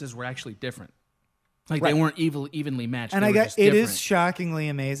races were actually different. Like they weren't evenly matched. And they I were guess just it different. is shockingly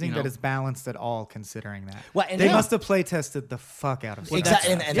amazing that it's balanced at all, considering that. Well, and they must have play tested the fuck out of it.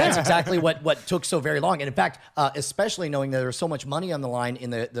 Exactly, and that's exactly what took so very long. And in fact, especially knowing that there's so much money on the line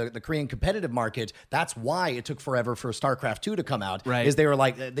in the Korean competitive market, that's why it took forever for StarCraft 2 to come out. Right. Is they were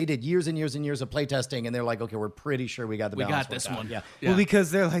like, they did years and years and years of play testing, and they're like, okay, we're pretty sure we got the balance. We got this out. one. Yeah. Well,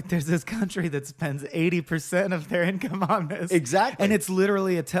 because they're like, there's this country that spends 80% of their income on this. Exactly. And it's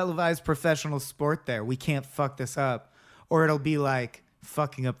literally a televised professional sport there. We can't fuck this up. Or it'll be like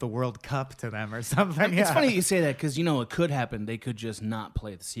fucking up the World Cup to them or something. It's funny you say that because, it could happen. They could just not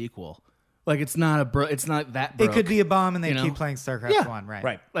play the sequel. Like it's not that broke. It could be a bomb and they You know? keep playing StarCraft 1, right?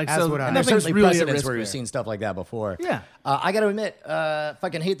 Right. Like, That's so- what And I there's Nothing's certainly really at precedents risk where we've there. seen stuff like that before. Yeah. I got to admit,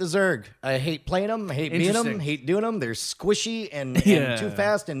 fucking hate the Zerg. I hate playing them, hate being them, Interesting. hate doing them. They're squishy and Yeah. too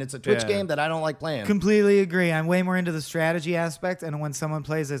fast, and it's a Twitch Yeah. game that I don't like playing. Completely agree. I'm way more into the strategy aspect, and when someone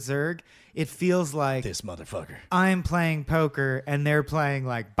plays a Zerg, it feels like This motherfucker. I'm playing poker and they're playing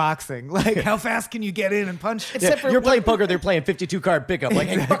like boxing. Like, how fast can you get in and punch? Yeah, you're playing poker, they're playing 52 card pickup. Like,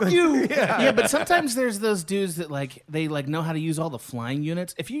 hey, fuck you. Yeah, but sometimes there's those dudes that they know how to use all the flying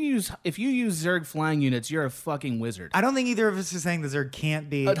units. If you use Zerg flying units, you're a fucking wizard. I don't think either of us is saying the Zerg can't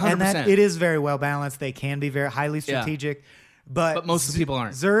be. 100%. And that it is very well balanced. They can be very highly strategic. But most of the people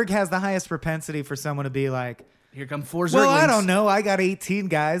aren't. Zerg has the highest propensity for someone to be like, Here come 4 Zerglings. well, I don't know. I got 18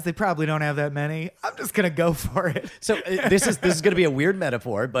 guys. They probably don't have that many. I'm just going to go for it. So this is going to be a weird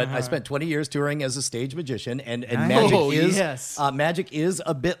metaphor, but I spent 20 years touring as a stage magician, and Nice. magic is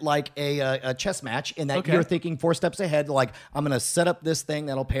a bit like a chess match in that Okay. you're thinking 4 steps ahead. Like, I'm going to set up this thing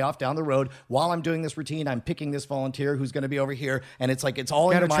that'll pay off down the road. While I'm doing this routine, I'm picking this volunteer who's going to be over here, and it's like it's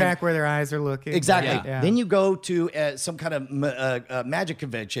all in Got your to mind. track where their eyes are looking. Exactly. Yeah. Then you go to some kind of magic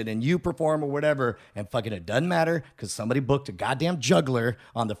convention and you perform or whatever, and fucking it doesn't matter because somebody booked a goddamn juggler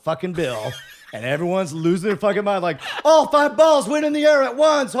on the fucking bill, and everyone's losing their fucking mind. Like, all 5 balls went in the air at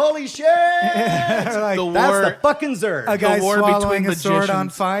once. Holy shit! Like, That's the fucking Zerg. a guy war swallowing between a sword on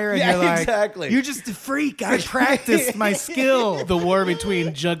magicians. fire, and Yeah, you're like, exactly. you're just a freak. I practiced my skill. The war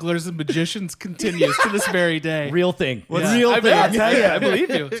between jugglers and magicians continues to this very day. Real thing. Yeah. Real I thing. I'll tell you, I believe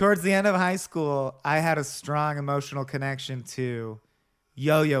you. Towards the end of high school, I had a strong emotional connection to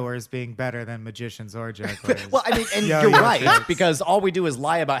yo-yoers being better than magicians or jugglers. Well, I mean, and Yo-yo you're right, tricks. because all we do is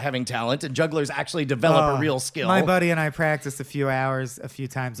lie about having talent, and jugglers actually develop a real skill. My buddy and I practiced a few hours, a few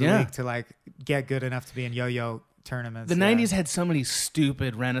times a Yeah. week to like get good enough to be in yo-yo tournaments. The yeah. 90s had so many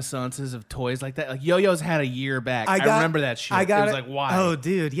stupid renaissances of toys like that. Like yo-yos had a year back. I got- remember that shit. I got it was like, why? Oh,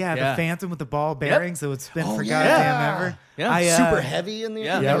 dude, yeah, Yeah. the Phantom with the ball bearings that would spin for yeah. goddamn ever. Yeah. I, Super heavy in the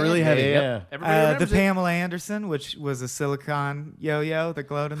Yeah, really heavy. Yeah. Yep. Everybody the remembers it. Pamela Anderson, which was a silicone yo-yo that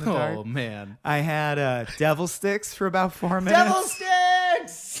glowed in the dark. Oh man. I had devil sticks for about 4 minutes. Devil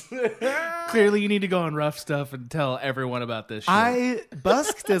sticks! Clearly, you need to go on Rough Stuff and tell everyone about this shit. I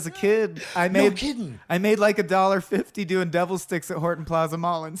busked as a kid. I made kidding. I made like $1.50 doing devil sticks at Horton Plaza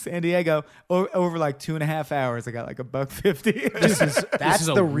Mall in San Diego. Over like 2.5 hours, I got like $1.50. That's is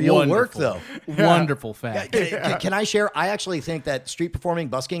a the real work, wonderful- though. Wonderful fact. Can I share? I actually think that street performing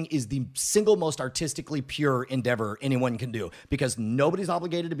busking is the single most artistically pure endeavor anyone can do, because nobody's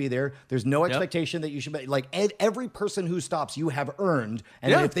obligated to be there. There's no expectation that you should be like every person who stops you have earned.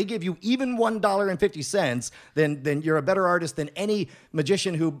 And Yeah. if they give you even $1.50, then you're a better artist than any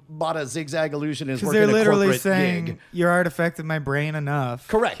magician who bought a zigzag illusion and is Because working they're a literally corporate saying, gig. your art affected my brain enough.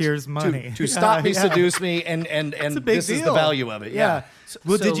 Correct. Here's money. To stop me, Yeah. seduce me, and It's a big this is the deal. value of it. Yeah.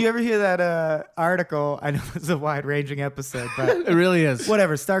 Well, So- did you ever hear that article? I know it's a wide-ranging episode, but It really is.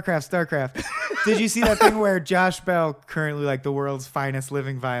 whatever. Starcraft. Did you see that thing where Josh Bell, currently like the world's finest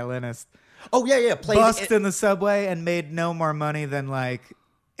living violinist, Oh yeah. Played busked in the subway and made no more money than like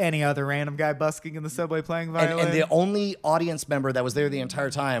any other random guy busking in the subway playing violin? And the only audience member that was there the entire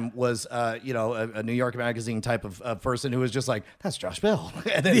time was, a New York Magazine type of person who was just like, "That's Josh Bell."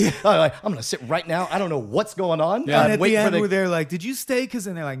 And then I'm going to sit right now. I don't know what's going on. And at wait the for end, where they're like, "Did you stay?" Because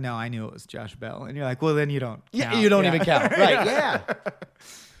then they're like, "No, I knew it was Josh Bell." And you're like, "Well, then you don't. Yeah, count." you don't Yeah. even count, right? Yeah.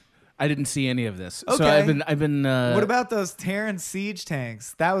 I didn't see any of this. So Okay. I've been. What about those Terran siege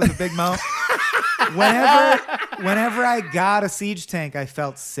tanks? That was a big moment. Whenever I got a siege tank, I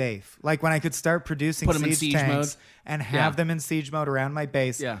felt safe. Like when I could start producing Put 'em in siege siege tanks mode? and have them in siege mode around my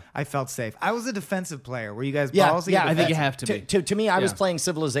base, Yeah. I felt safe. I was a defensive player. Were you guys Yeah, ballsy? yeah, I think you have to be. To me, I was Yeah. playing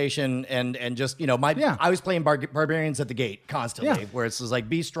Civilization and just I was playing barbarians at the gate constantly, Yeah. where it's just like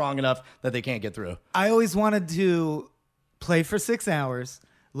be strong enough that they can't get through. I always wanted to play for 6 hours,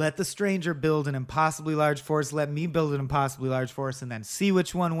 let the stranger build an impossibly large force, let me build an impossibly large force, and then see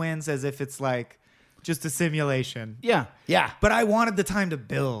which one wins, as if it's like just a simulation. Yeah. Yeah. But I wanted the time to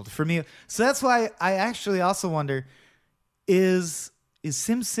build for me. So that's why I actually also wonder, is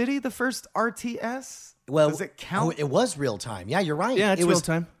SimCity the first RTS? Well, does it count? Oh, it was real time. Yeah, you're right. Yeah, it's it real was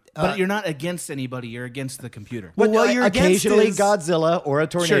time. But you're not against anybody. You're against the computer. Well, what you're against occasionally is- Godzilla or a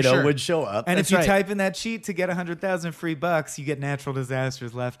tornado Sure. would show up. And That's if you right. type in that cheat to get 100,000 free bucks, you get natural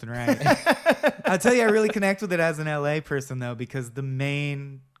disasters left and right. I'll tell you, I really connect with it as an LA person, though, because the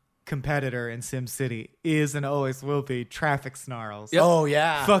main competitor in SimCity is and always will be traffic snarls. Yep. Oh,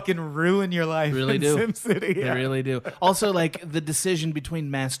 yeah. Fucking ruin your life Really in do. SimCity. They Yeah. really do. Also, like, the decision between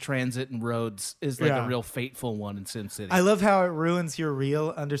mass transit and roads is like Yeah. a real fateful one in SimCity. I love how it ruins your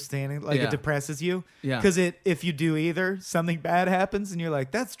real understanding. Like Yeah. it depresses you. Yeah. Because if you do either, something bad happens and you're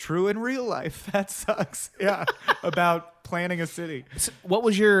like, that's true in real life. That sucks. Yeah. About planning a city. So what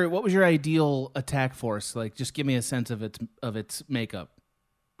was your ideal attack force? Like, just give me a sense of its makeup.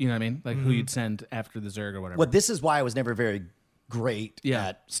 You know what I mean? Like who you'd send after the Zerg or whatever. Well, this is why I was never very great Yeah.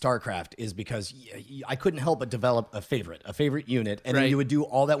 at StarCraft, is because I couldn't help but develop a favorite unit, and Right. then you would do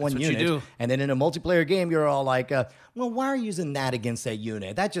all that one That's what you unit, do. and then in a multiplayer game, you're all like, well, why are you using that against that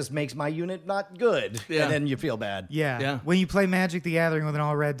unit? That just makes my unit not good, Yeah. and then you feel bad. Yeah. Yeah. When you play Magic the Gathering with an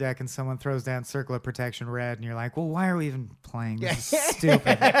all red deck and someone throws down Circle of Protection red and you're like, well, why are we even playing? This is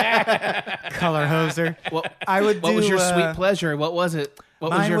stupid. Color hoser. What What was your sweet pleasure? What was it?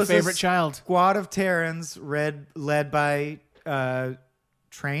 What was your favorite child? Squad of Terrans led by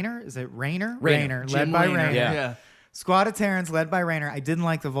Trainer. Is it Rainer? Rainer. Led Jim by Raynor. Rainer. Yeah. Squad of Terrans led by Rainer. I didn't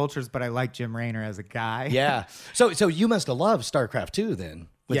like the Vultures, but I liked Jim Raynor as a guy. Yeah. So you must have loved StarCraft too, then,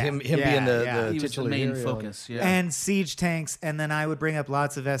 with Yeah. him Yeah, being the yeah. He was the titular main hero. focus. Yeah. And siege tanks, and then I would bring up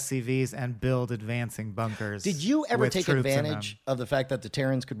lots of SCVs and build advancing bunkers. Did you ever with take troops in advantage them. of the fact that the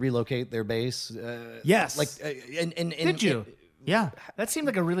Terrans could relocate their base? Yes. Did you? Yeah. That seemed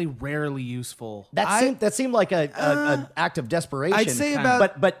like a really rarely useful. That seemed like an act of desperation. I'd say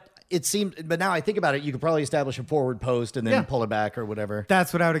about- but it seemed. But now I think about it, you could probably establish a forward post and then Yeah. pull it back or whatever.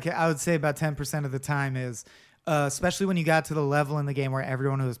 That's what I would say about 10% of the time is, especially when you got to the level in the game where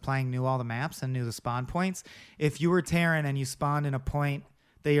everyone who was playing knew all the maps and knew the spawn points. If you were Terran and you spawned in a point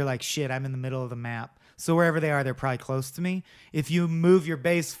that you're like, shit, I'm in the middle of the map. So wherever they are, they're probably close to me. If you move your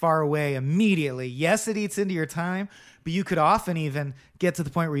base far away immediately, yes, it eats into your time, but you could often even get to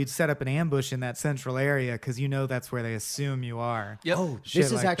the point where you'd set up an ambush in that central area because you know that's where they assume you are. Yep. Oh, Shit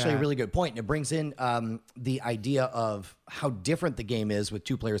this is like actually that. a really good point. And it brings in the idea of how different the game is with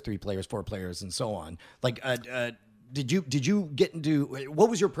 2 players, 3 players, 4 players, and so on. Like, did you get into, what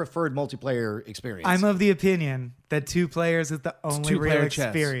was your preferred multiplayer experience? I'm of the opinion that 2 players is the only real two-player chess.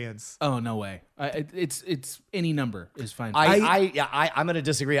 experience. Oh, no way. It's any number is fine. I'm going to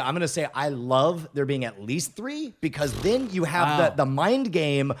disagree. I'm going to say I love there being at least 3 because then you have the mind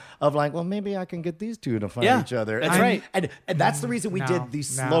game of like, well, maybe I can get these 2 to fight each other. That's right. And that's the reason we did the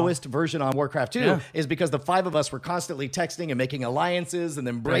slowest version on Warcraft 2 is because the 5 of us were constantly texting and making alliances and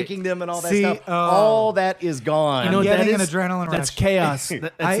then breaking them and all that stuff. All that is gone. You know what that Getting an is? adrenaline That's rush. chaos.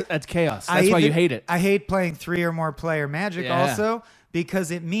 That's chaos. That's why you hate it. I hate playing 3 or more player Magic Yeah. also because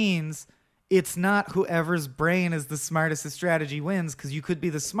it means it's not whoever's brain is the smartest at strategy wins because you could be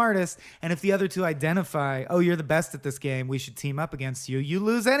the smartest. And if the other 2 identify, oh, you're the best at this game, we should team up against you, you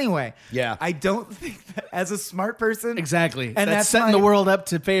lose anyway. Yeah. I don't think that as a smart person. Exactly. And that's setting the world up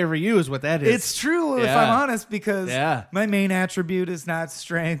to favor you is what that is. It's true if Yeah. I'm honest because Yeah. my main attribute is not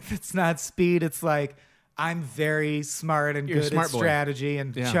strength. It's not speed. It's like I'm very smart and You're a good smart at boy. strategy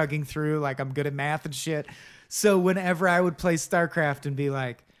and Yeah. chugging through. Like I'm good at math and shit. So whenever I would play StarCraft and be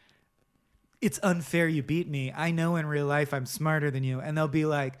like, it's unfair you beat me. I know in real life I'm smarter than you. And they'll be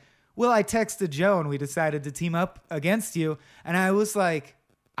like, well, I texted Joe and we decided to team up against you. And I was like,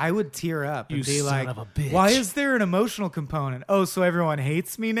 I would tear up and You be son like, of a bitch. why is there an emotional component? Oh, so everyone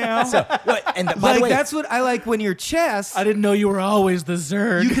hates me now? And by the Like way, that's what I like when you're chess. I didn't know you were always the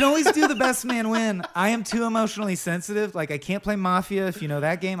Zerg. You can always do the best man win. I am too emotionally sensitive. Like I can't play Mafia if you know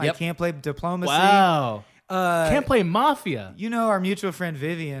that game. Yep. I can't play Diplomacy. Wow. Can't play Mafia. You know our mutual friend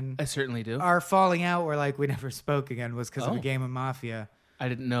Vivian. I certainly do. Our falling out where like we never spoke again was because of a Oh. game of Mafia. I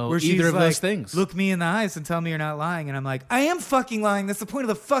didn't know Where either she's of like, those things. Look me in the eyes and tell me you're not lying. And I'm like, I am fucking lying. That's the point of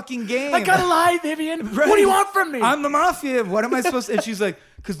the fucking game. I gotta lie, Vivian. Right. What do you want from me? I'm the Mafia. What am I supposed to? And she's like,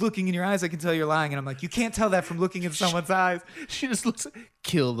 because looking in your eyes, I can tell you're lying. And I'm like, you can't tell that from looking in someone's eyes. She just looks.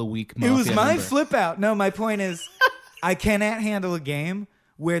 Kill the weak Mafia It was my member. flip out. No, my point is, I cannot handle a game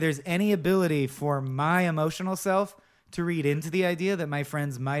where there's any ability for my emotional self to read into the idea that my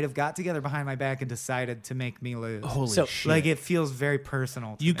friends might have got together behind my back and decided to make me lose. Holy shit! Like it feels very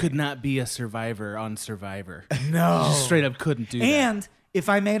personal to You me. could not be a survivor on Survivor. No. You just straight up couldn't do that. And if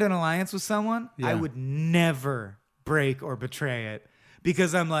I made an alliance with someone, I Yeah. would never break or betray it.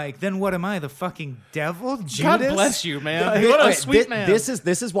 Because I'm like, then what am I, the fucking devil? God Judas? bless you, man. Okay, What a okay, sweet man. This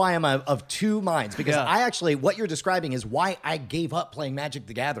is why I'm of 2 minds because Yeah. I actually what you're describing is why I gave up playing Magic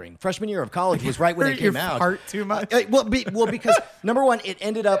the Gathering. Freshman year of college was right when it Hurt your came out. heart too much? Well, because number one, it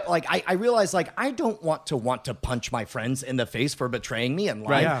ended up like I realized like I don't want to punch my friends in the face for betraying me and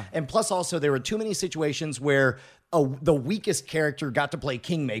lying. Yeah. And plus, also there were too many situations where the weakest character got to play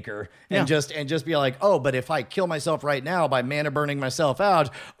Kingmaker and just be like, oh, but if I kill myself right now by mana burning myself out,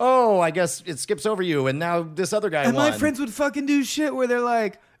 oh, I guess it skips over you, and now this other guy and won. My friends would fucking do shit where they're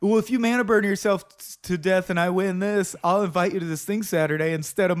like, well, if you mana burn yourself to death and I win this, I'll invite you to this thing Saturday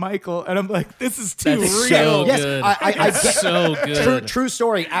instead of Michael. And I'm like, this is too real. So yes, good. I so good. True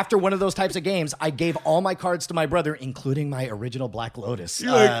story. After one of those types of games, I gave all my cards to my brother, including my original Black Lotus.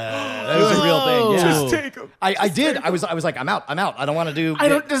 That was a real thing. Yeah. Just take them. I did. I was like, I'm out. I don't want to do. I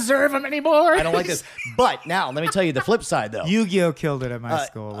don't deserve him anymore. I don't like this. But now, let me tell you the flip side, though. Yu-Gi-Oh killed it at my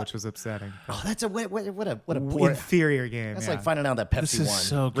school, which was upsetting. Oh, that's what a poor inferior game. That's like finding out that Pepsi This is won.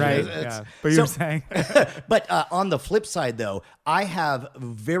 so good. Right. Yeah. But you were saying. But on the flip side, though, I have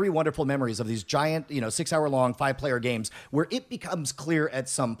very wonderful memories of these giant, 6-hour-long 5-player games where it becomes clear at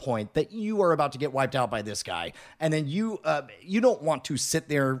some point that you are about to get wiped out by this guy, and then you don't want to sit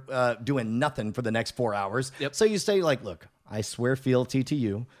there doing nothing for the next 4 hours. Yep. So you say, like, look, I swear fealty to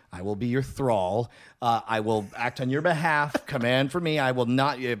you. I will be your thrall. I will act on your behalf. Command for me. I will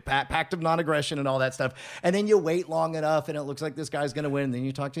not pact of non-aggression and all that stuff. And then you wait long enough, and it looks like this guy's going to win. And then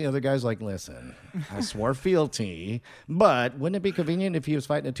you talk to the other guys like, listen, I swore fealty, but wouldn't it be convenient if he was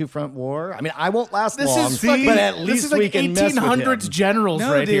fighting a 2-front war? I mean, I won't last long, but at least we can mess with him. 1800s generals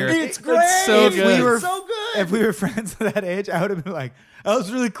right dude, here. It's great. It's so good. So good. If we were friends at that age, I would have been like, that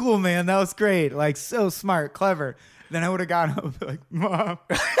was really cool, man. That was great. Like, so smart, clever. Then I would have gone up and been like, Mom,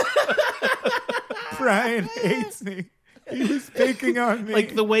 Brian hates me. He was picking on me.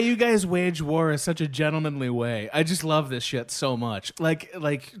 Like, the way you guys wage war is such a gentlemanly way. I just love this shit so much. Like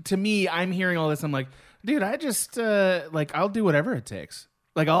to me, I'm hearing all this. I'm like, dude, I just I'll do whatever it takes.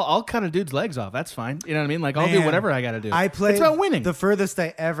 Like, I'll cut a dude's legs off. That's fine. You know what I mean? Like, I'll do whatever I got to do. I played. It's about winning. The furthest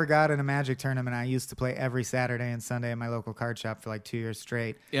I ever got in a Magic tournament, I used to play every Saturday and Sunday in my local card shop for like 2 years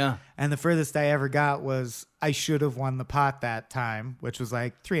straight. Yeah. And the furthest I ever got was I should have won the pot that time, which was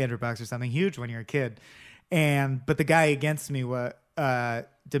like $300 or something, huge when you're a kid. But the guy against me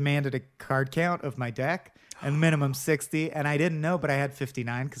demanded a card count of my deck. And minimum 60, and I didn't know, but I had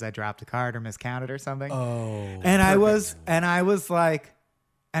 59 because I dropped a card or miscounted or something. Oh, and I was like,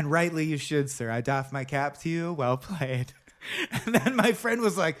 and rightly you should, sir. I doff my cap to you. Well played. And then my friend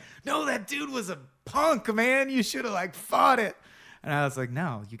was like, no, that dude was a punk, man. You should have like fought it. And I was like,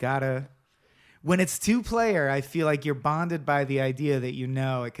 no, you gotta. When it's 2-player, I feel like you're bonded by the idea that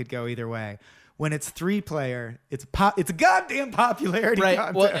it could go either way. When it's 3-player, it's a goddamn popularity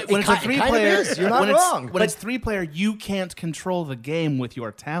contest. Well, when it's a 3-player, you're not wrong. When it's 3-player, you can't control the game with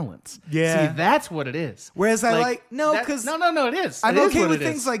your talents. Yeah. See, that's what it is. Whereas no, it is. I'm okay with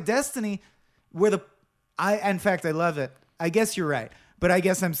things like Destiny, where in fact, I love it. I guess you're right, but I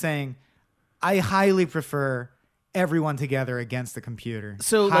guess I'm saying I highly prefer everyone together against the computer.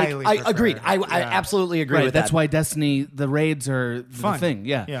 So, I agreed. I absolutely agree with that. That's why Destiny, the raids are fun. The thing.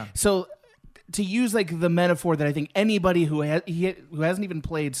 Yeah. Yeah. So, to use like the metaphor that I think anybody who hasn't even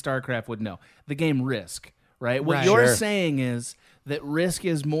played StarCraft would know, the game Risk, right? What you're saying is that Risk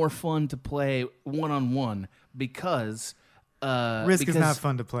is more fun to play one-on-one because Risk is not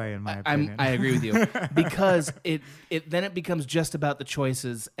fun to play, in my opinion. I agree with you because it becomes just about the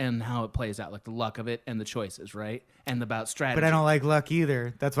choices and how it plays out, like the luck of it and the choices, right? And about strategy. But I don't like luck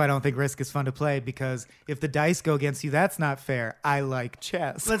either. That's why I don't think Risk is fun to play, because if the dice go against you, that's not fair. I like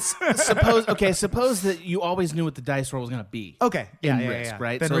chess. Let's suppose that you always knew what the dice roll was going to be. Okay. In Risk,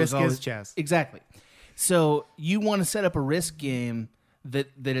 right? Then so Risk always, is chess. Exactly. So you want to set up a Risk game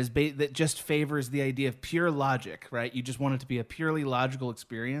that just favors the idea of pure logic, right? You just want it to be a purely logical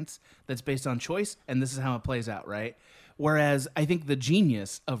experience that's based on choice, and this is how it plays out, right? Whereas I think the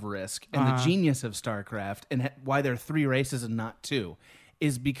genius of Risk and the genius of StarCraft and why there are 3 races and not 2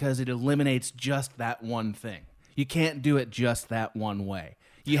 is because it eliminates just that one thing. You can't do it just that one way.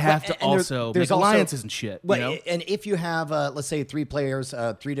 You have to also make alliances and shit. Well, and if you have, let's say, 3 players,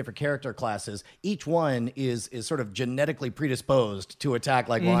 3 different character classes, each one is sort of genetically predisposed to attack.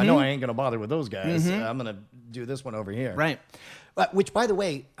 Like, well, I know I ain't going to bother with those guys. I'm going to do this one over here. Right. Which, by the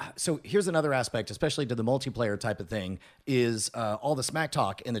way, so here's another aspect, especially to the multiplayer type of thing, is all the smack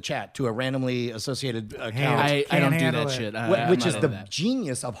talk in the chat to a randomly associated account. I don't do that shit. Which is the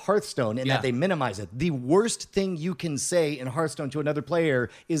genius of Hearthstone in that they minimize it. The worst thing you can say in Hearthstone to another player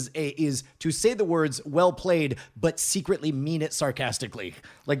is to say the words "well played" but secretly mean it sarcastically.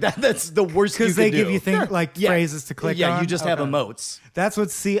 Like that's the worst you can do. Because they give you things like phrases to click on. Yeah, you just have emotes. That's what.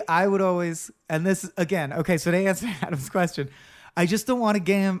 I would always, and this again. Okay, so to answer Adam's question, I just don't want a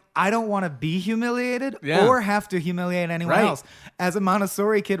game. I don't want to be humiliated or have to humiliate anyone else. As a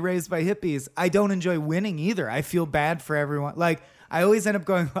Montessori kid raised by hippies, I don't enjoy winning either. I feel bad for everyone. Like, I always end up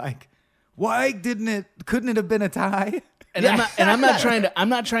going like, Why couldn't it have been a tie? And I'm not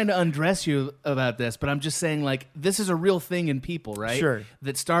trying to undress you about this, but I'm just saying, like, this is a real thing in people, right? Sure.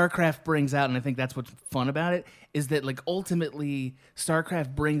 That StarCraft brings out, and I think that's what's fun about it, is that, like, ultimately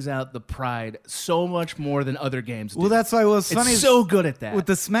StarCraft brings out the pride so much more than other games do. Well, that's why it's funny. It's so good at that. With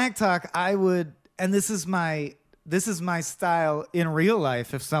the smack talk, I would, and this is my style in real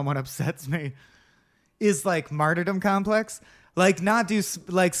life. If someone upsets me, is like martyrdom complex, like not do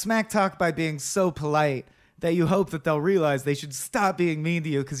like smack talk by being so polite that you hope that they'll realize they should stop being mean to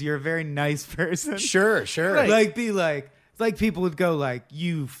you because you're a very nice person. Sure. Right. Like, be like people would go like,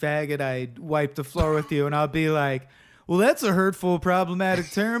 you faggot, I'd wipe the floor with you. And I'll be like, well, that's a hurtful, problematic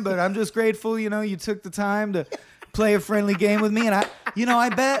term, but I'm just grateful, you took the time to play a friendly game with me. And I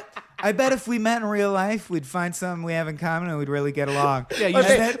bet if we met in real life, we'd find something we have in common and we'd really get along.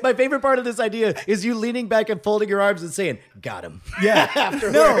 Yeah, my favorite part of this idea is you leaning back and folding your arms and saying, got him. Yeah.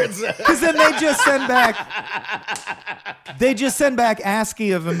 Afterwards. No, because then they just send back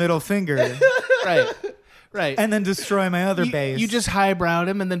ASCII of a middle finger. Right. And then destroy my other base. You just highbrowed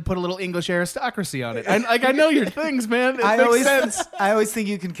him and then put a little English aristocracy on it. I know your things, man. It makes sense. I always think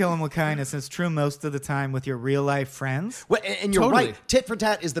you can kill them with kindness. It's true most of the time with your real life friends. Well, and you're right. Tit for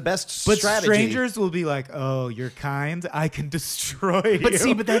tat is the best strategy. But strangers will be like, oh, you're kind. I can destroy you. But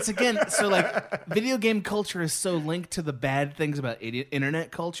see, that's again, so like video game culture is so linked to the bad things about internet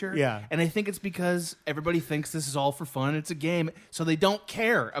culture. Yeah. And I think it's because everybody thinks this is all for fun. It's a game. So they don't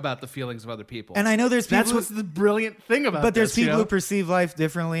care about the feelings of other people. And I know there's people... That's what's the brilliant thing about But there's this, people who perceive life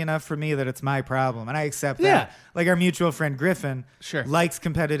differently enough for me that it's my problem. And I accept that. Yeah. Like our mutual friend Griffin likes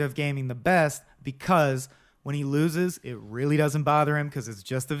competitive gaming the best because when he loses, it really doesn't bother him because it's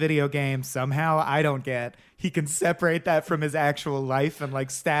just a video game. Somehow I don't get. He can separate that from his actual life and like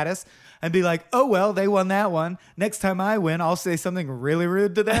status and be like, oh, well, they won that one. Next time I win, I'll say something really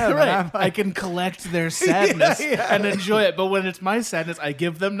rude to them. Right. And I can collect their sadness and enjoy it. But when it's my sadness, I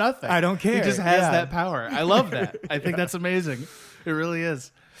give them nothing. I don't care. He just has that power. I love that. I think that's amazing. It really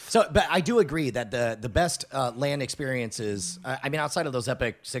is. So, but I do agree that the best LAN experiences, outside of those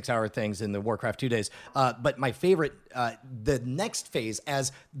epic 6-hour things in the Warcraft 2 days, but my favorite, the next phase,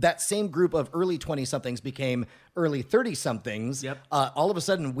 as that same group of early 20-somethings became early 30-somethings, all of a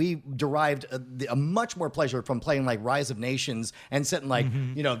sudden we derived a much more pleasure from playing like Rise of Nations and sitting like,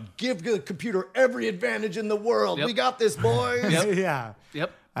 give the computer every advantage in the world. We got this, boys.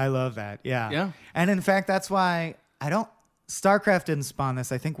 Yep. I love that. Yeah. And in fact, that's why StarCraft didn't spawn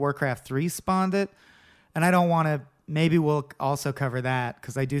this. I think Warcraft 3 spawned it. And I don't want to... Maybe we'll also cover that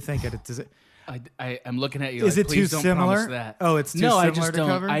because I do think it does. I'm looking at you. Is it too similar? That. Oh, it's too similar I just to don't.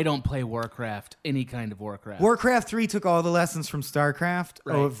 cover? I don't play Warcraft. Any kind of Warcraft. Warcraft 3 took all the lessons from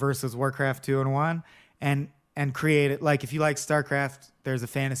StarCraft versus Warcraft 2 and 1 and created... Like, if you like StarCraft... There's a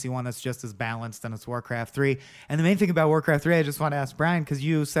fantasy one that's just as balanced, and it's Warcraft 3. And the main thing about Warcraft 3, I just want to ask Brian, because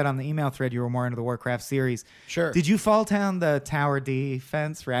you said on the email thread you were more into the Warcraft series. Sure. Did you fall down the tower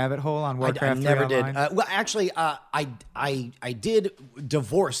defense rabbit hole on Warcraft 3 I never online? did. Well, actually, I did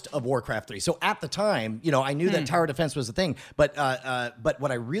divorced of Warcraft 3. So at the time, I knew that tower defense was a thing. But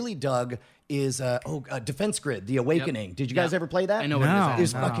what I really dug is Defense Grid, The Awakening. Did you guys ever play that? I know what it is. It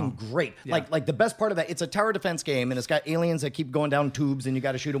was fucking great. Yeah. Like the best part of that, it's a tower defense game, and it's got aliens that keep going down tubes, and you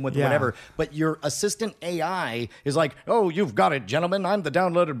got to shoot them with whatever. But your assistant AI is like, oh, you've got it, gentlemen. I'm the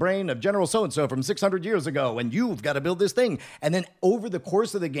downloaded brain of General So-and-so from 600 years ago, and you've got to build this thing. And then over the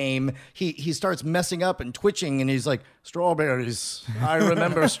course of the game, he starts messing up and twitching, and he's like, strawberries. I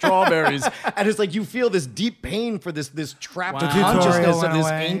remember strawberries. And it's like you feel this deep pain for this trapped consciousness of this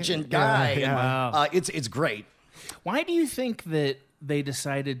ancient guy. Yeah. It's great. Why do you think that they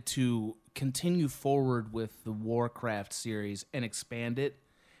decided to continue forward with the Warcraft series and expand it,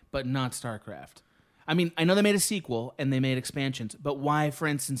 but not StarCraft? I mean, I know they made a sequel and they made expansions, but why, for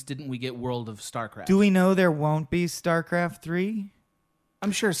instance, didn't we get World of StarCraft? Do we know there won't be StarCraft 3?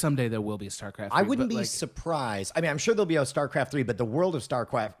 I'm sure someday there will be a StarCraft 3. I wouldn't be surprised. I mean, I'm sure there'll be a StarCraft 3, but the World of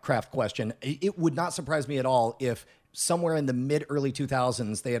StarCraft question, it would not surprise me at all if somewhere in the mid-early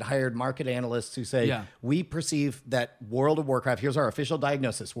 2000s, they had hired market analysts who say, we perceive that World of Warcraft, here's our official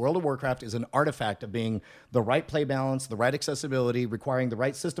diagnosis, World of Warcraft is an artifact of being the right play balance, the right accessibility, requiring the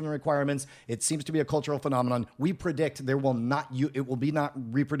right system requirements. It seems to be a cultural phenomenon. We predict it will be not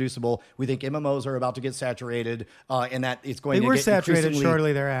reproducible. We think MMOs are about to get saturated, and that it's going to get They were saturated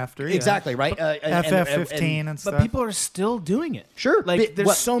shortly thereafter. Exactly, right? FF15 and stuff. But people are still doing it. Sure. Like,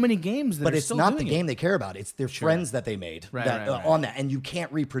 there's so many games that but are it's still not doing the game they care about. It's their friends that they made on that. And you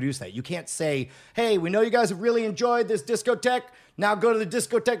can't reproduce that. You can't say, hey, we know you guys have really enjoyed this discotheque. Now go to the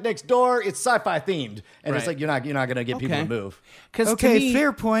discotheque next door. It's sci-fi themed, and it's Right. like you're not going to get people to move. Okay,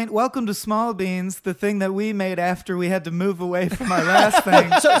 fair point. Welcome to Small Beans, the thing that we made after we had to move away from our last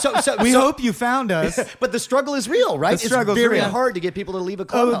thing. So we hope you found us. But the struggle is real, right? The struggle's it's very real. hard to get people to leave a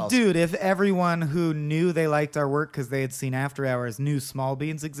clubhouse. Oh, dude, if everyone who knew they liked our work because they had seen After Hours knew Small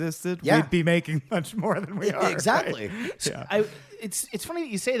Beans existed, we'd be making much more than we are. Exactly. Right? Yeah. It's funny that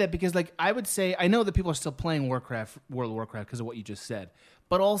you say that because like I would say I know that people are still playing World of Warcraft because of what you just said,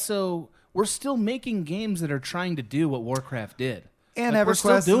 but also we're still making games that are trying to do what Warcraft did. And like, we're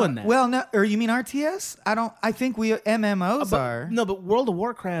still doing that. Well, no, or you mean RTS? I think we MMOs are. No, but World of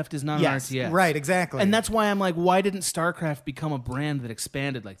Warcraft is not an RTS. Right, exactly. And that's why I'm like, why didn't Starcraft become a brand that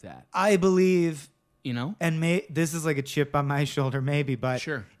expanded like that? I believe, you know, and this is like a chip on my shoulder, maybe, but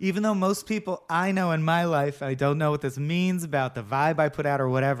sure. Even though most people I know in my life, I don't know what this means about the vibe I put out or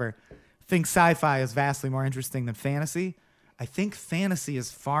whatever, think sci-fi is vastly more interesting than fantasy. I think fantasy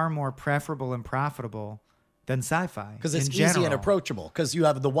is far more preferable and profitable than sci-fi. Because it's easy and approachable. Because you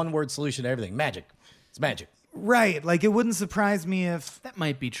have the one-word solution to everything. Magic. It's magic. Right. Like, it wouldn't surprise me if... That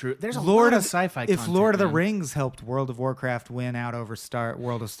might be true. There's a lot of sci-fi content. If Lord of the Rings helped World of Warcraft win out over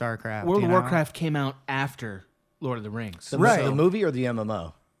World of Starcraft. World of Warcraft came out after Lord of the Rings. The movie or the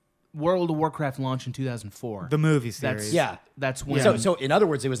MMO? World of Warcraft launched in 2004. The movie series. That's when. So in other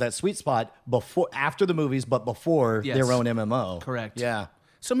words, it was that sweet spot after the movies, but before their own MMO. Correct. Yeah.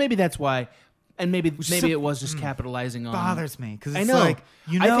 So maybe that's why, and maybe it was just capitalizing on. Bothers me because I know. Like,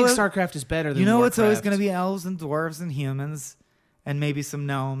 I think StarCraft is better than Warcraft. It's always going to be elves and dwarves and humans, and maybe some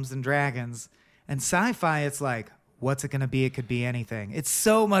gnomes and dragons. And sci-fi, it's like, what's it going to be? It could be anything. It's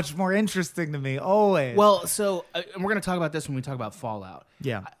so much more interesting to me, always. Well, so we're going to talk about this when we talk about Fallout.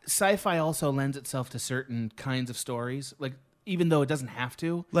 Yeah. Sci-fi also lends itself to certain kinds of stories, like even though it doesn't have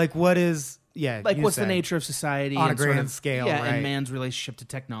to. Like what is... Yeah, like what's the nature of society on a and grand scale, right? and man's relationship to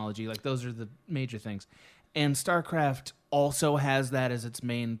technology. Like those are the major things. And StarCraft also has that as its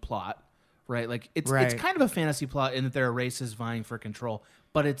main plot, right? Like it's kind of a fantasy plot in that there are races vying for control,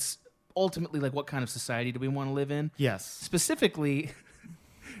 but it's ultimately like what kind of society do we want to live in? Yes. Specifically,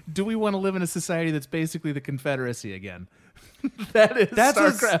 do we want to live in a society that's basically the Confederacy again? That's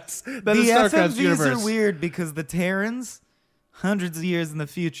StarCraft's FMVs universe. Are weird because the Terrans, hundreds of years in the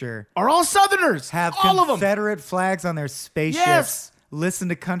future, are all Southerners. Have all Confederate flags on their spaceships. Yes. Listen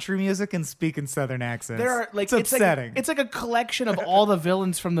to country music and speak in Southern accents. There are like it's upsetting. It's like a collection of all the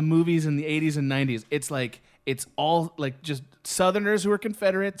villains from the movies in the 80s and 90s. It's all like just Southerners who are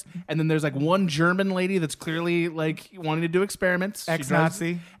Confederates, and then there's like one German lady that's clearly like wanting to do experiments,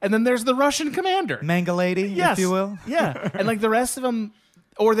 ex-Nazi, and then there's the Russian commander, manga lady, if you will. Yeah, and like the rest of them.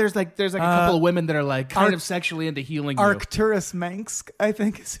 Or there's like a couple of women that are like kind of sexually into healing you. Arcturus Mansk, I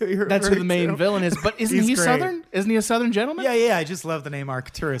think is who you're That's who the main villain is. But isn't he Southern? Isn't he a Southern gentleman? Yeah. I just love the name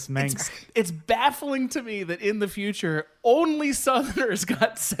Arcturus Mansk. It's baffling to me that in the future, only Southerners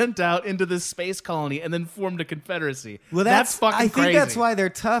got sent out into this space colony and then formed a confederacy. Well, that's fucking I think crazy. that's why they're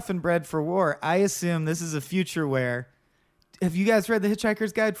tough and bred for war. I assume this is a future where... Have you guys read the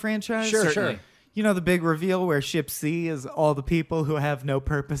Hitchhiker's Guide franchise? Sure. You know the big reveal where Ship C is all the people who have no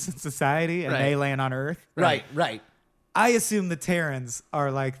purpose in society and they land on Earth? Right. I assume the Terrans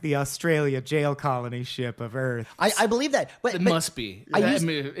are like the Australia jail colony ship of Earth. I believe that. But it must be. I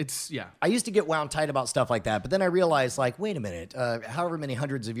used to get wound tight about stuff like that, but then I realized, like, wait a minute, however many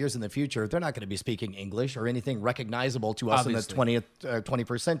hundreds of years in the future, they're not going to be speaking English or anything recognizable to us Obviously. in the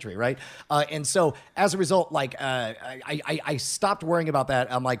 21st century, right? And so as a result, like, I stopped worrying about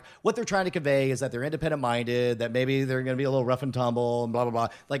that. I'm like, what they're trying to convey is that they're independent-minded, that maybe they're going to be a little rough and tumble, and blah, blah, blah.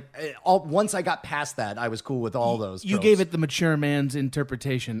 Like, once I got past that, I was cool with all those. You gave it the mature man's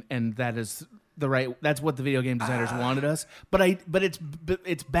interpretation, and that is that's what the video game designers wanted us. But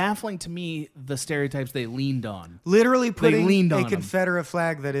it's baffling to me the stereotypes they leaned on. Literally putting a them. Confederate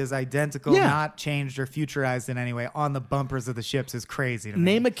flag that is identical, not changed or futurized in any way, on the bumpers of the ships is crazy to me.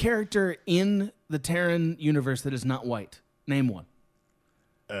 Name a character in the Terran universe that is not white. Name one.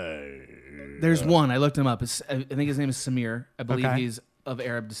 There's one. I looked him up. I think his name is Samir. I believe he's of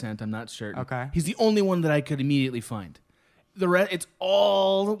Arab descent. I'm not certain. Okay. He's the only one that I could immediately find. The rest, it's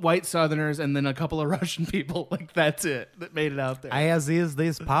all white Southerners and then a couple of Russian people. Like, that's it that made it out there. As is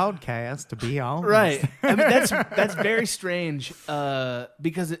this podcast, to be honest. Right. I mean, that's very strange.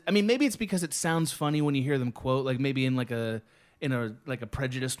 Because maybe it's because it sounds funny when you hear them quote, like maybe in a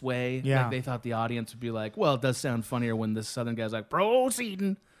prejudiced way. Yeah. Like they thought the audience would be like, well, it does sound funnier when this Southern guy's like,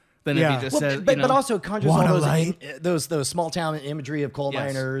 proceeding. than if he just said, but also it conjures all those small town imagery of coal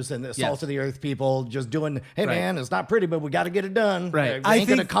Yes. miners and the Yes. salt of the earth people just doing, hey man, it's not pretty, but we got to get it done. Right. I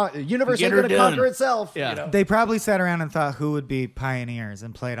think the universe ain't going to conquer itself. Yeah. You know? They probably sat around and thought who would be pioneers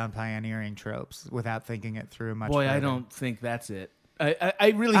and played on pioneering tropes without thinking it through much. Boy, further. I don't think that's it.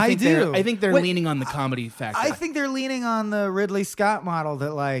 I really I think do. I think they're Wait, leaning on the comedy factor. I think they're leaning on the Ridley Scott model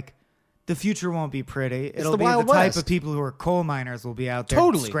that like the future won't be pretty. It'll the be Wild the type West. of people who are coal miners will be out there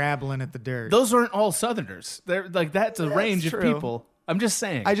Totally. scrabbling at the dirt. Those aren't all Southerners. They're like that's a range of true. people. I'm just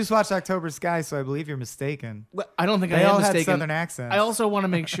saying. I just watched October Sky, so I believe you're mistaken. I don't think They I am all had mistaken. Southern accents. I also want to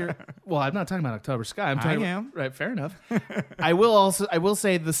make sure. Well, I'm not talking about October Sky. I'm talking am. About, right. Fair enough. I will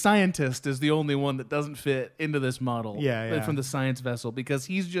say the scientist is the only one that doesn't fit into this model. Yeah. From the science vessel because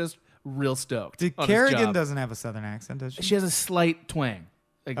he's just real stoked. on his Kerrigan job. doesn't have a Southern accent, does she? She has a slight twang,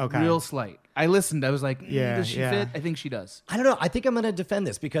 like Okay. real slight. I listened. I was like, Yeah, does she yeah. fit? I think she does. I don't know. I think I'm going to defend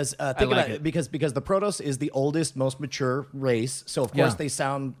this because think like about it. it. Because the Protoss is the oldest, most mature race. So of course Yeah. they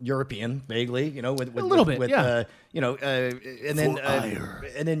sound European vaguely, you know, with A little bit, with, yeah. and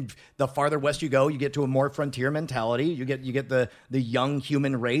then the farther west you go, you get to a more frontier mentality. You get the young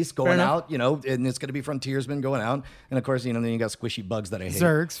human race going enough. out, you know, and it's going to be frontiersmen going out. And of course, you know, then you got squishy bugs that I hate.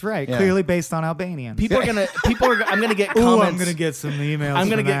 Zergs, right? Yeah. Clearly based on Albanians. I'm gonna get Ooh, comments. I'm gonna get some emails. I'm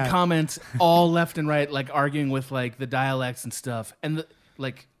gonna from get that. comments all left and right, like arguing with like the dialects and stuff. And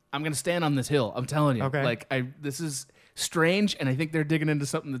I'm gonna stand on this hill. I'm telling you. Okay. This is strange, and I think they're digging into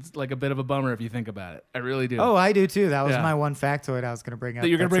something that's like a bit of a bummer if you think about it. I really do. Oh, I do too. That was Yeah. my one factoid I was going to bring up. that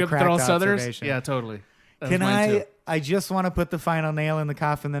you're gonna That's bring a up that they're all cracked Southerners? observation. Yeah, totally. That was Can mine too. I just want to put the final nail in the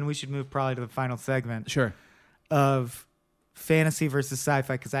coffin, then we should move probably to the final segment. Sure. Of fantasy versus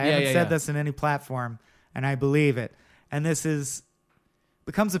sci-fi, because I Yeah, haven't yeah, said yeah. this in any platform, and I believe it. And this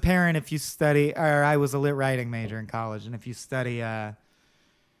becomes apparent if you study, or I was a lit writing major in college, and if you study...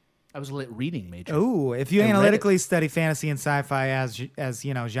 I was a lit reading major. Oh, if you I read analytically study fantasy and sci-fi as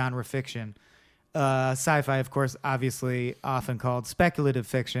you know, genre fiction, sci-fi, of course, obviously often called speculative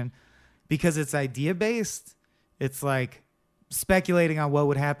fiction, because it's idea based. It's like speculating on what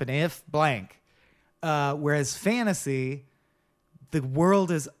would happen if blank. Whereas fantasy, the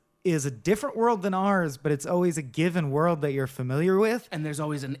world is a different world than ours, but it's always a given world that you're familiar with. And there's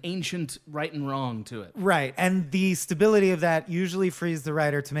always an ancient right and wrong to it. Right. And the stability of that usually frees the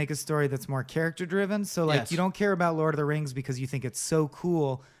writer to make a story that's more character driven. So like Yes. you don't care about Lord of the Rings because you think it's so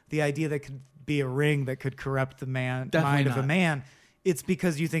cool, the idea that could be a ring that could corrupt the mind of a not. man. It's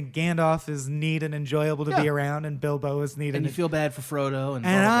because you think Gandalf is neat and enjoyable to be around and Bilbo is neat And you feel bad for Frodo. And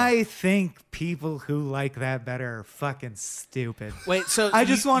and blah, blah, blah. I think people who like that better are fucking stupid. Wait, so I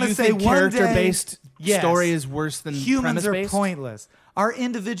just want to you say think one character-based day, story is worse than humans are premise-based? pointless. Our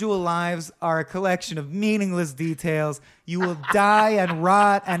individual lives are a collection of meaningless details. You will die and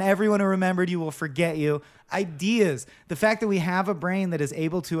rot, and everyone who remembered you will forget you. Ideas. The fact that we have a brain that is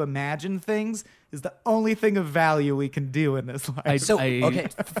able to imagine things is the only thing of value we can do in this life. I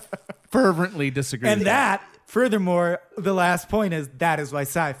fervently disagree. And with that, furthermore, the last point is that is why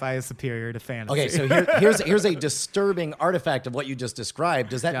sci-fi is superior to fantasy. Okay, so here's a disturbing artifact of what you just described.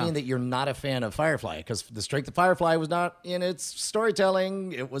 Does that mean that you're not a fan of Firefly? Because the strength of Firefly was not in its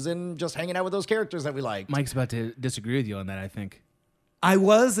storytelling; it was in just hanging out with those characters that we liked. Mike's about to disagree with you on that, I think. I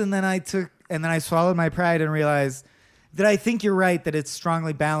was, and then I swallowed my pride and realized that I think you're right that it's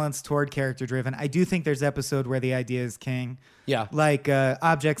strongly balanced toward character driven. I do think there's episode where the idea is king. Yeah. Like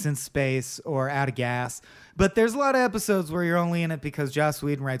Objects in Space or Out of Gas. But there's a lot of episodes where you're only in it because Joss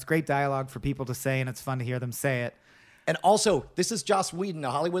Whedon writes great dialogue for people to say, and it's fun to hear them say it. And also, this is Joss Whedon, a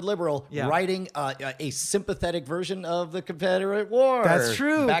Hollywood liberal, writing a sympathetic version of the Confederate War. That's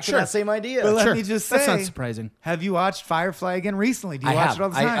true. Back to that same idea. But let me just say, That's not surprising. Have you watched Firefly again recently? Do you watch it all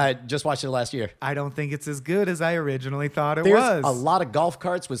the time? I just watched it last year. I don't think it's as good as I originally thought it There's was. a lot of golf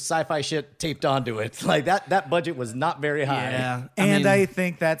carts with sci-fi shit taped onto it. Like that budget was not very high. Yeah. I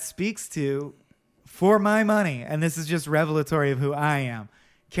think that speaks to, for my money, and this is just revelatory of who I am,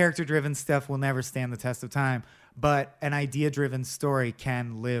 character-driven stuff will never stand the test of time, but an idea-driven story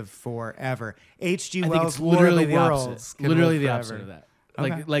can live forever. H.G. I think Wells' it's War of literally the the Worlds opposite. can Literally live the forever. opposite of that.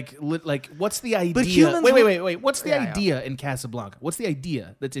 Okay. Like, what's the idea? But humans Wait. What's the Yeah, yeah. idea in Casablanca? What's the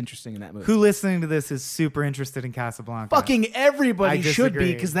idea that's interesting in that movie? Who listening to this is super interested in Casablanca? Fucking everybody I should be,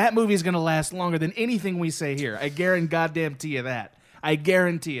 disagree. because that movie is going to last longer than anything we say here. I guarantee you that. I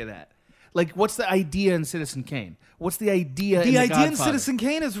guarantee you that. Like, what's the idea in Citizen Kane? What's the idea in The idea in Godfather? Citizen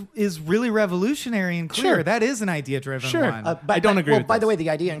Kane is really revolutionary and clear. Sure. That is an idea-driven Sure. one. But, I don't agree with By this. the way, the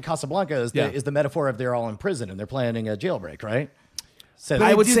idea in Casablanca is the metaphor of they're all in prison and they're planning a jailbreak, right? So But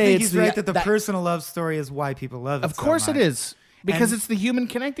I would do say think it's he's right the- that the personal love story is why people love it. Of so course much. it is. Because it's the human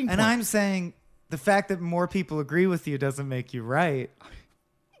connecting point. And I'm saying the fact that more people agree with you doesn't make you right.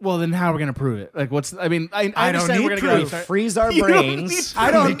 Well, then how are we going to prove it? Like, I don't need we're proof. Go freeze our brains.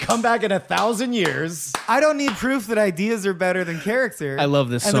 I don't come back in 1,000 years. I don't need proof that ideas are better than character. I love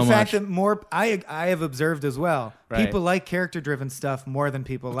this so much. And the fact that more, I have observed as well. Right. People like character-driven stuff more than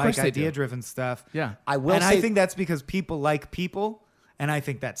people like idea-driven stuff. Yeah, I think that's because people like people. And I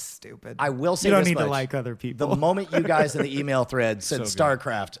think that's stupid. I will say you don't this need much. To like other people. The moment you guys in the email thread said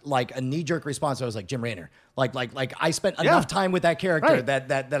StarCraft, like a knee-jerk response, I was like, Jim Raynor. Like I spent enough time with that character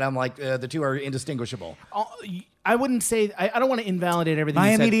that I'm like, the two are indistinguishable. I wouldn't say, I don't want to invalidate everything My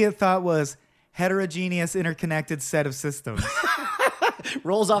you said. immediate thought was heterogeneous, interconnected set of systems.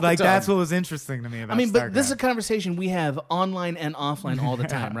 Rolls off like the tongue. That's what was interesting to me about StarCraft. But this is a conversation we have online and offline all the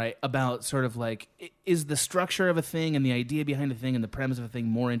time, right? About sort of like, is the structure of a thing and the idea behind a thing and the premise of a thing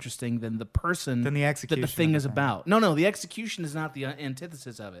more interesting than the person than the execution that the thing is about? No, the execution is not the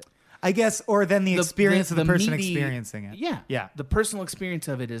antithesis of it. I guess, or then the experience of the person experiencing it. Yeah. The personal experience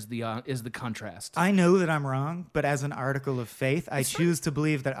of it is the contrast. I know that I'm wrong, but as an article of faith, I choose to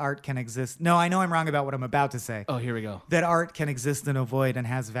believe that art can exist. No, I know I'm wrong about what I'm about to say. Oh, here we go. That art can exist in a void and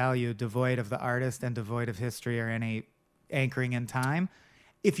has value devoid of the artist and devoid of history or any anchoring in time.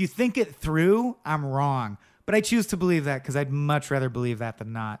 If you think it through, I'm wrong. But I choose to believe that because I'd much rather believe that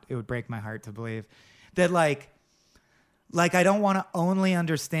than not. It would break my heart to believe that, like I don't want to only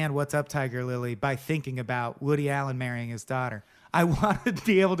understand What's Up, Tiger Lily by thinking about Woody Allen marrying his daughter. I want to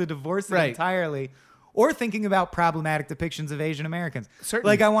be able to divorce it entirely, or thinking about problematic depictions of Asian Americans. Certainly.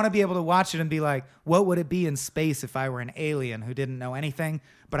 Like I want to be able to watch it and be like, what would it be in space if I were an alien who didn't know anything,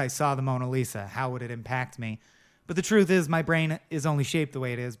 but I saw the Mona Lisa? How would it impact me? But the truth is my brain is only shaped the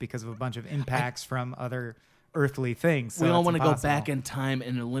way it is because of a bunch of impacts from other earthly things. So we all want to go impossible. back in time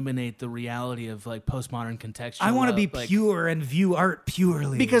and eliminate the reality of like postmodern contextual. I want to be pure and view art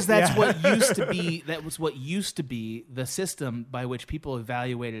purely. Because that's what used to be. That was what used to be the system by which people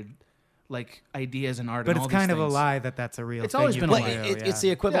evaluated like ideas and art. But and it's all kind these of a things. lie that that's a real It's thing. always been a lie. It's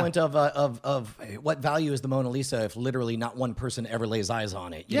the equivalent of what value is the Mona Lisa if literally not one person ever lays eyes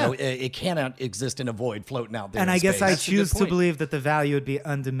on it. You know, it cannot exist in a void floating out there. And in I guess space. I choose to believe that the value would be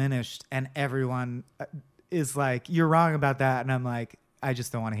undiminished, and everyone is like, you're wrong about that, and I'm like, I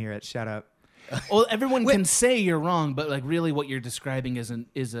just don't want to hear it. Shut up. Well, everyone can say you're wrong, but like really, what you're describing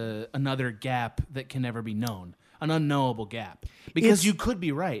is another gap that can never be known, an unknowable gap. Because you could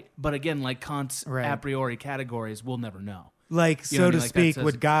be right, but again, like Kant's a priori categories, we'll never know. Like, You know so what I to mean? Like, speak, that's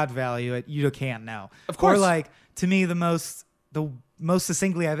would God value it? You can't know. Of course. Or like, to me, the most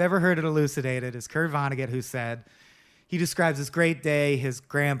succinctly I've ever heard it elucidated is Kurt Vonnegut, who said, he describes this great day his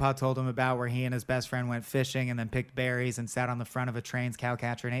grandpa told him about where he and his best friend went fishing and then picked berries and sat on the front of a train's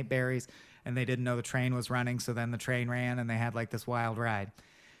cowcatcher and ate berries, and they didn't know the train was running, so then the train ran and they had like this wild ride.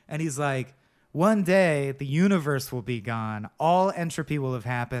 And he's like, one day the universe will be gone, all entropy will have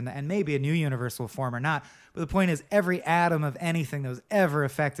happened, and maybe a new universe will form or not. But the point is, every atom of anything that was ever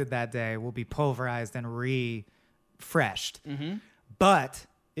affected that day will be pulverized and refreshed. Mm-hmm. But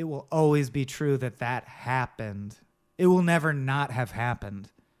it will always be true that happened. It will never not have happened.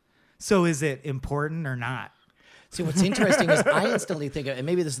 So is it important or not? See, what's interesting is I instantly think, and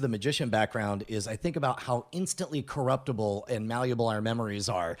maybe this is the magician background, is I think about how instantly corruptible and malleable our memories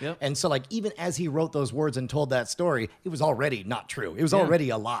are. Yep. And so, like, even as he wrote those words and told that story, it was already not true. It was already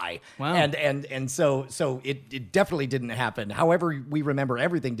a lie. Wow. And so it definitely didn't happen. However, we remember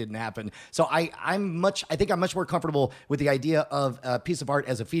everything didn't happen. So I think I'm much more comfortable with the idea of a piece of art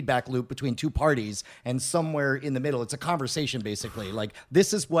as a feedback loop between two parties, and somewhere in the middle, it's a conversation, basically. Like,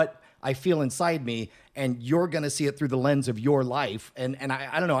 this is what I feel inside me, and you're going to see it through the lens of your life. And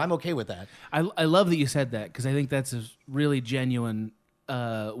I don't know, I'm okay with that. I love that you said that, because I think that's a really genuine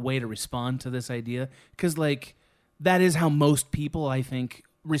way to respond to this idea, because like that is how most people, I think,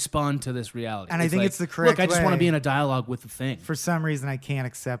 respond to this reality. And I think like, it's the correct look, I just want to way. be in a dialogue with the thing. For some reason, I can't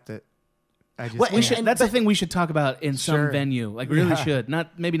accept it. I just Well, can't. That's the thing we should talk about in some Sure. venue. Like, really should.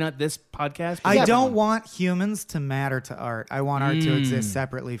 Maybe not this podcast. But I yeah. don't want humans to matter to art. I want art to exist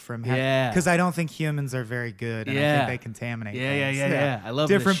separately from Yeah. because I don't think humans are very good, and I think they contaminate things. Yeah. I love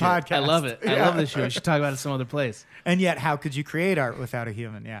different this shit. podcasts. I love it. I love this show. We should talk about it some other place. And yet, how could you create art without a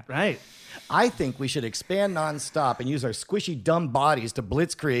human? Yeah. Right. I think we should expand nonstop and use our squishy, dumb bodies to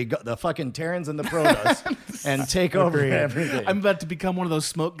blitzkrieg the fucking Terrans and the Protoss and take over everything. I'm about to become one of those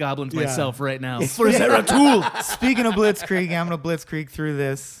smoke goblins myself right now. For Zeratul. Speaking of blitzkrieg, I'm going to blitzkrieg through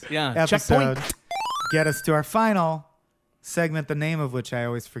this episode. Checkpoint. Get us to our final segment, the name of which I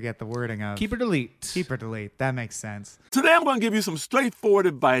always forget the wording of. Keep or delete. Keep or delete. That makes sense. Today I'm going to give you some straightforward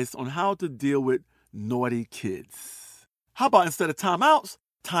advice on how to deal with naughty kids. How about instead of timeouts,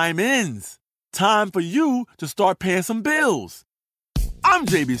 time ins? Time for you to start paying some bills. I'm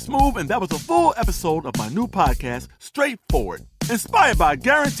JB Smooth, and that was a full episode of my new podcast, Straightforward, inspired by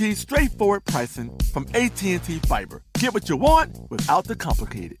guaranteed straightforward pricing from AT&T Fiber. Get what you want without the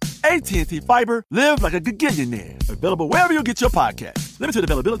complicated. AT&T Fiber, live like a gigillionaire. Available wherever you get your podcast. Limited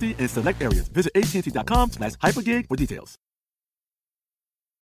availability in select areas. Visit AT&T.com/hypergig for details.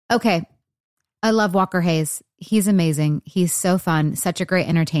 Okay, I love Walker Hayes. He's amazing. He's so fun, such a great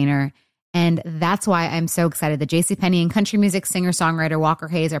entertainer. And that's why I'm so excited that JCPenney and country music singer-songwriter Walker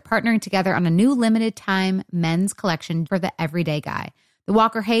Hayes are partnering together on a new limited-time men's collection for the everyday guy. The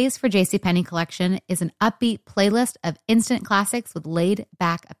Walker Hayes for JCPenney collection is an upbeat playlist of instant classics with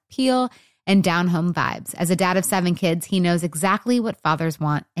laid-back appeal and down-home vibes. As a dad of 7 kids, he knows exactly what fathers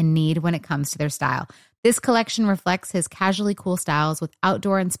want and need when it comes to their style. This collection reflects his casually cool styles with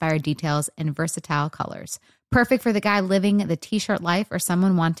outdoor-inspired details and versatile colors. Perfect for the guy living the t-shirt life or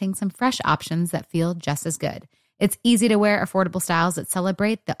someone wanting some fresh options that feel just as good. It's easy to wear, affordable styles that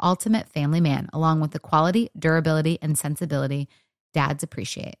celebrate the ultimate family man, along with the quality, durability, and sensibility dads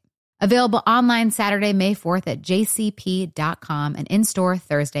appreciate. Available online Saturday, May 4th at jcp.com and in-store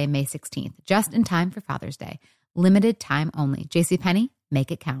Thursday, May 16th, just in time for Father's Day. Limited time only. JCPenney,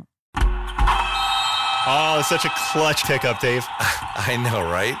 make it count. Oh, such a clutch pickup, Dave. I know,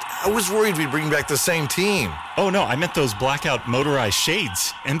 right? I was worried we'd bring back the same team. Oh, no, I meant those blackout motorized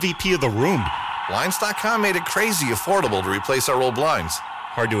shades. MVP of the room. Blinds.com made it crazy affordable to replace our old blinds.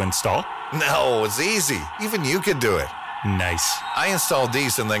 Hard to install? No, it's easy. Even you could do it. Nice. I installed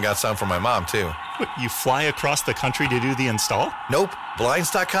these and then got some for my mom, too. What, you fly across the country to do the install? Nope.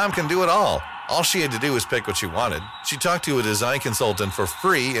 Blinds.com can do it all. All she had to do was pick what she wanted. She talked to a design consultant for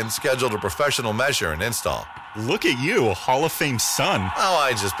free and scheduled a professional measure and install. Look at you, a Hall of Fame son. Oh,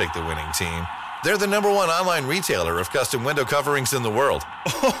 I just picked the winning team. They're the #1 online retailer of custom window coverings in the world.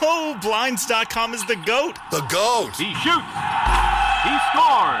 Oh, Blinds.com is the GOAT. The GOAT! He shoots! He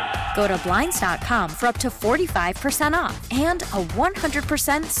scores! Go to Blinds.com for up to 45% off and a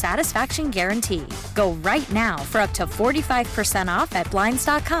 100% satisfaction guarantee. Go right now for up to 45% off at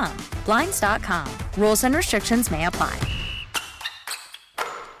Blinds.com. Blinds.com. Rules and restrictions may apply.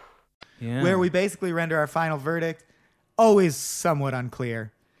 Yeah. Where we basically render our final verdict, always somewhat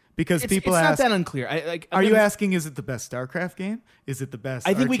unclear. Because people it's ask, not that unclear. Are you asking, is it the best StarCraft game? Is it the best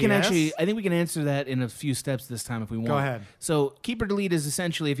I think RTS? we can answer that in a few steps this time if we want. Go ahead. So keep or delete is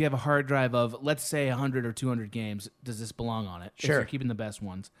essentially if you have a hard drive of, let's say, 100 or 200 games, does this belong on it? Sure. If you're keeping the best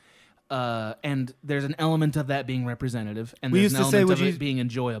ones. And there's an element of that being representative, and We there's used an to element say, of it being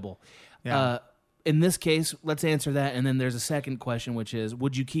enjoyable. Yeah. In this case, let's answer that, and then there's a second question, which is,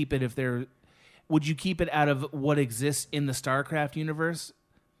 would you keep it out of what exists in the StarCraft universe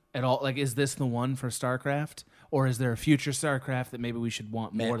at all? Like, is this the one for StarCraft, or is there a future StarCraft that maybe we should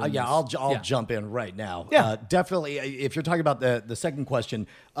want more than yeah, this? I'll jump in right now. Yeah. Definitely, if you're talking about the second question,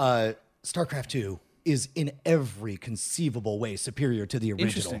 StarCraft 2 is in every conceivable way superior to the original.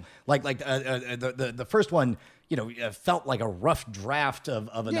 Interesting. Like the first one, felt like a rough draft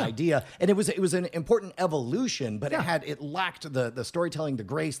of an idea, and it was an important evolution, but it lacked the storytelling, the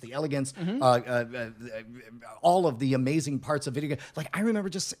grace, the elegance, all of the amazing parts of video game. Like, I remember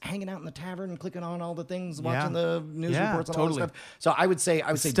just hanging out in the tavern and clicking on all the things, watching the news reports and all that stuff. So I would say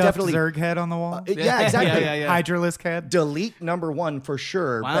definitely Zerg head on the wall. Yeah, exactly. Hydralisk head. Delete #1 for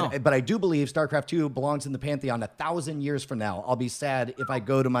sure. Wow. But I do believe StarCraft 2 belongs in the pantheon 1,000 years from now. I'll be sad if I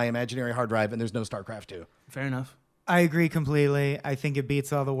go to my imaginary hard drive and there's no StarCraft 2. Fair enough. I agree completely. I think it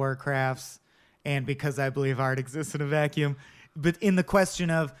beats all the Warcrafts, and because I believe art exists in a vacuum. But in the question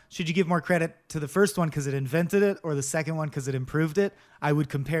of, should you give more credit to the first one because it invented it, or the second one because it improved it, I would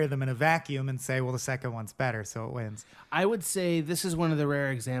compare them in a vacuum and say, well, the second one's better, so it wins. I would say this is one of the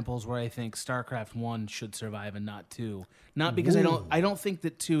rare examples where I think StarCraft 1 should survive and not 2. Not because I don't think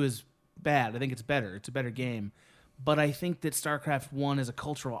that 2 is bad. I think it's better. It's a better game. But I think that StarCraft 1 as a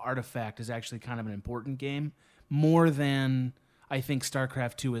cultural artifact is actually kind of an important game, more than I think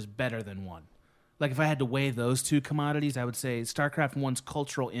StarCraft 2 is better than 1. Like, if I had to weigh those two commodities, I would say StarCraft 1's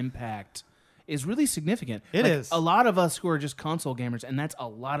cultural impact is really significant. It is. A lot of us who are just console gamers, and that's a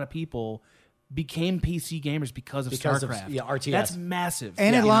lot of people, became PC gamers because of StarCraft. RTS. That's massive.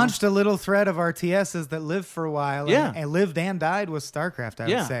 And it launched a little thread of RTSs that lived for a while and lived and died with StarCraft, I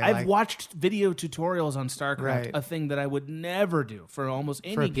would say. I've watched video tutorials on StarCraft, Right. a thing that I would never do for almost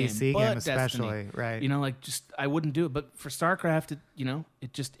any For a game, PC but game Destiny. especially, right. I wouldn't do it. But for StarCraft,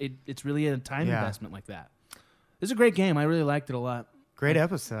 it's really a time investment like that. This is a great game. I really liked it a lot. Great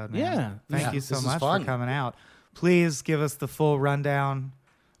episode, man. Yeah. Thank you so This is much fun. for coming out. Please give us the full rundown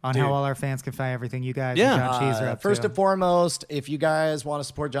on Dude. how all our fans can find everything you guys and John Cheese are up First to. and foremost, if you guys want to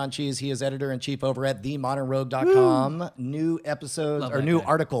support John Cheese, he is editor-in-chief over at themodernrogue.com. New episodes or new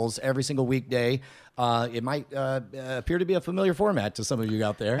articles every single weekday. It might appear to be a familiar format to some of you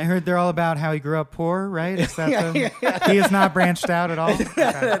out there. I heard they're all about how he grew up poor, right? Is that he has not branched out at all? Okay.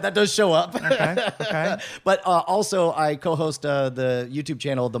 That does show up. Okay. But also, I co-host the YouTube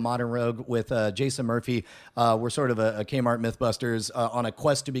channel, The Modern Rogue, with Jason Murphy. We're sort of a Kmart Mythbusters on a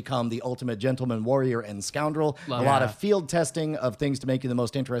quest to become the ultimate gentleman, warrior, and scoundrel. A lot of field testing of things to make you the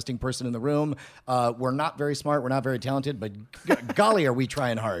most interesting person in the room. We're not very smart. We're not very talented, but golly, are we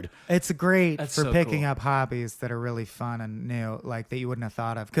trying hard. It's great That's for so picking cool. up hobbies that are really fun and new, like that you wouldn't have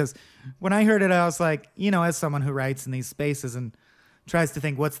thought of. Because when I heard it, I was like, as someone who writes in these spaces and tries to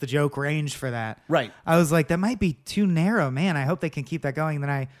think what's the joke range for that. Right. I was like, that might be too narrow, man. I hope they can keep that going. And then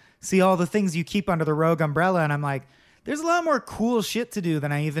I see all the things you keep under the Rogue umbrella, and I'm like, there's a lot more cool shit to do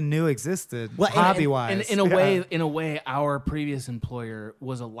than I even knew existed, hobby-wise. And in a way, our previous employer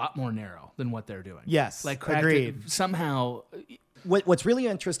was a lot more narrow than what they're doing. Yes, like cracked agreed. it somehow. What's really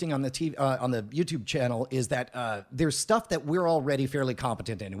interesting on the TV, on the YouTube channel is that there's stuff that we're already fairly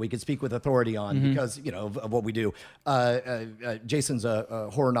competent in, and we can speak with authority on because of what we do. Jason's a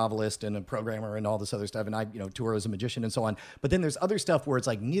horror novelist and a programmer and all this other stuff, and I tour as a magician and so on. But then there's other stuff where it's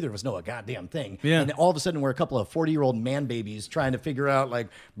like neither of us know a goddamn thing, and all of a sudden we're a couple of 40-year-old man babies trying to figure out like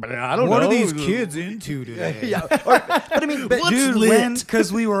I don't know what are these kids into today? But I mean, dude,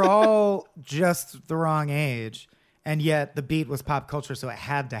 because we were all just the wrong age. And yet the beat was pop culture, so it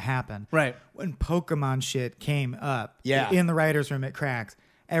had to happen. Right. When Pokemon shit came up in the writer's room at Cracks,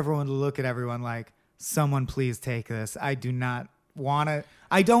 everyone would look at everyone like, someone please take this. I do not want to.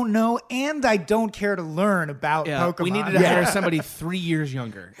 I don't know, and I don't care to learn about Pokemon. We needed to hire somebody 3 years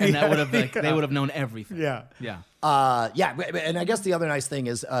younger, and that would have they would have known everything. Yeah. And I guess the other nice thing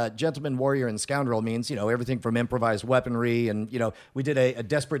is gentleman, warrior, and scoundrel means everything from improvised weaponry, and we did a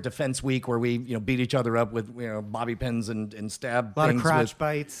desperate defense week where we beat each other up with bobby pins and stab a lot things of crotch with,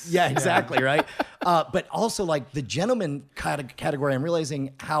 bites. Yeah, exactly, right. But also like the gentleman category, I'm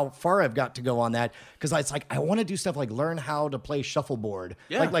realizing how far I've got to go on that because it's like I want to do stuff like learn how to play shuffleboard,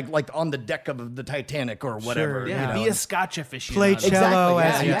 like on the deck of the Titanic or whatever. Sure, Yeah, be a Scotch aficionado. Play cello Exactly,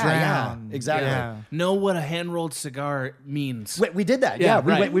 as you yeah, drown. yeah, exactly. Yeah. Know what a hand-rolled cigar means. We did that. Yeah, Yeah,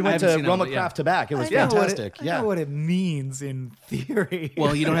 right. we I went haven't to seen it, Roma but Craft Tobacco. It was I know fantastic. I know what it means in theory.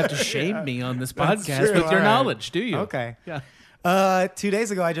 Well, you don't have to shame me on this That's podcast true. with your All right. knowledge, do you? Okay. Yeah. 2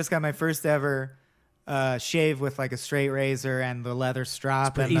 days ago, I just got my first ever shave with like a straight razor and the leather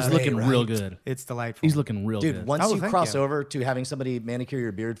strop. And He's looking real good. It's delightful. He's looking real Dude, good. once you thank cross you. over to having somebody manicure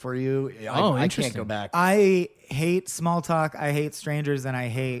your beard for you, I can't interesting. go back. I hate small talk. I hate strangers, and I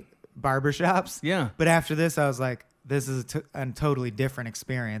hate barbershops. Yeah. But after this, I was like, this is a totally different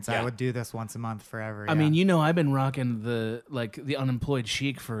experience. Yeah. I would do this once a month forever. I mean, I've been rocking the unemployed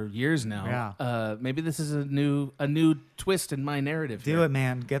chic for years now. Yeah. Maybe this is a new twist in my narrative. do here. it,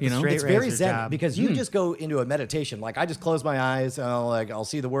 man. Get the straight It's razor very zen job. because you just go into a meditation. Like I just close my eyes and I'll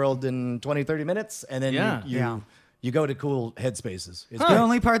see the world in 20, 30 minutes. And then you go to cool headspaces. It's The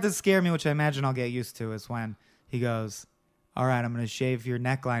only part that scared me, which I imagine I'll get used to, is when he goes, all right, I'm going to shave your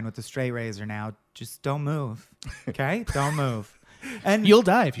neckline with the straight razor now. Just don't move. Okay? Don't move. And you'll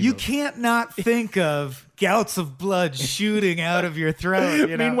die if you move. can't not think of gouts of blood shooting out of your throat.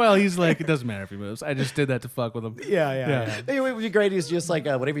 Meanwhile, he's like, it doesn't matter if he moves. I just did that to fuck with him. Yeah. It would be great. He's just like,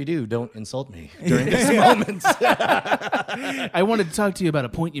 whatever you do, don't insult me during this moment. I wanted to talk to you about a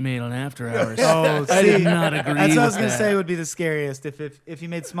point you made on After Hours. Oh, I did not agree. That's what I was with going to that. say would be the scariest. If he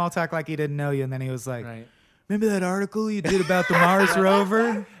made small talk like he didn't know you, and then he was like, Right. remember that article you did about the Mars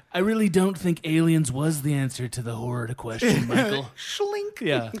rover? I really don't think aliens was the answer to the horror question, Michael. Schlink.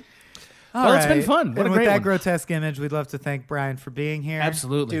 Yeah. All Well, it's been right. fun. What and a with great that one. grotesque image, we'd love to thank Brian for being here.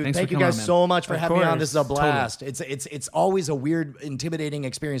 Absolutely. Dude, Thanks thank for you coming guys on, so much for Of having me on. course. This is a blast. Totally. It's always a weird, intimidating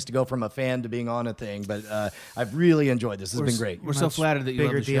experience to go from a fan to being on a thing, but I've really enjoyed this. This has been great. We're so flattered that you love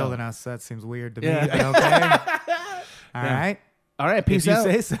Bigger the deal show. than us. That seems weird to Yeah. me. But okay. All right. All right, peace If out.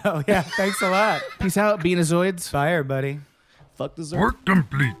 you say so. Yeah. Thanks a lot. Peace out, Beanazoids. Bye, everybody. Fuck the Zerg.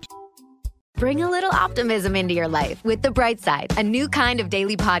 complete. Bring a little optimism into your life with The Bright Side, a new kind of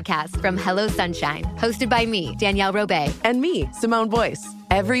daily podcast from Hello Sunshine, hosted by me, Danielle Robay. And me, Simone Boyce.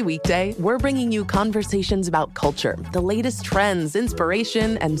 Every weekday, we're bringing you conversations about culture, the latest trends,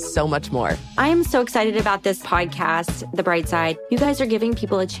 inspiration, and so much more. I am so excited about this podcast, The Bright Side. You guys are giving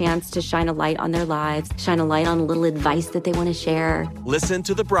people a chance to shine a light on their lives, shine a light on a little advice that they want to share. Listen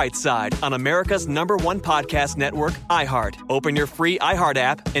to The Bright Side on America's #1 podcast network, iHeart. Open your free iHeart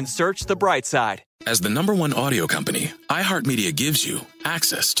app and search The Bright Side. As the #1 audio company, iHeartMedia gives you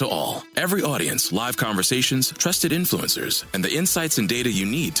access to all. Every audience, live conversations, trusted influencers, and the insights and data you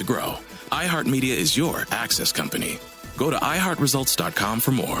need to grow. iHeartMedia is your access company. Go to iHeartResults.com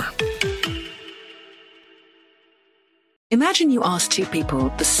for more. Imagine you ask two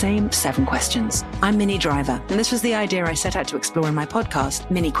people the same 7 questions. I'm Minnie Driver, and this was the idea I set out to explore in my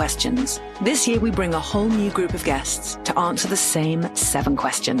podcast, Mini Questions. This year, we bring a whole new group of guests to answer the same 7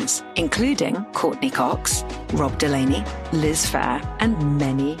 questions, including Courtney Cox, Rob Delaney, Liz Phair, and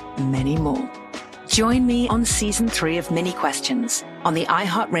many, many more. Join me on Season 3 of Mini Questions on the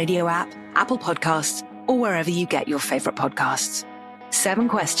iHeartRadio app, Apple Podcasts, or wherever you get your favorite podcasts. 7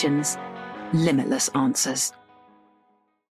 questions, limitless answers.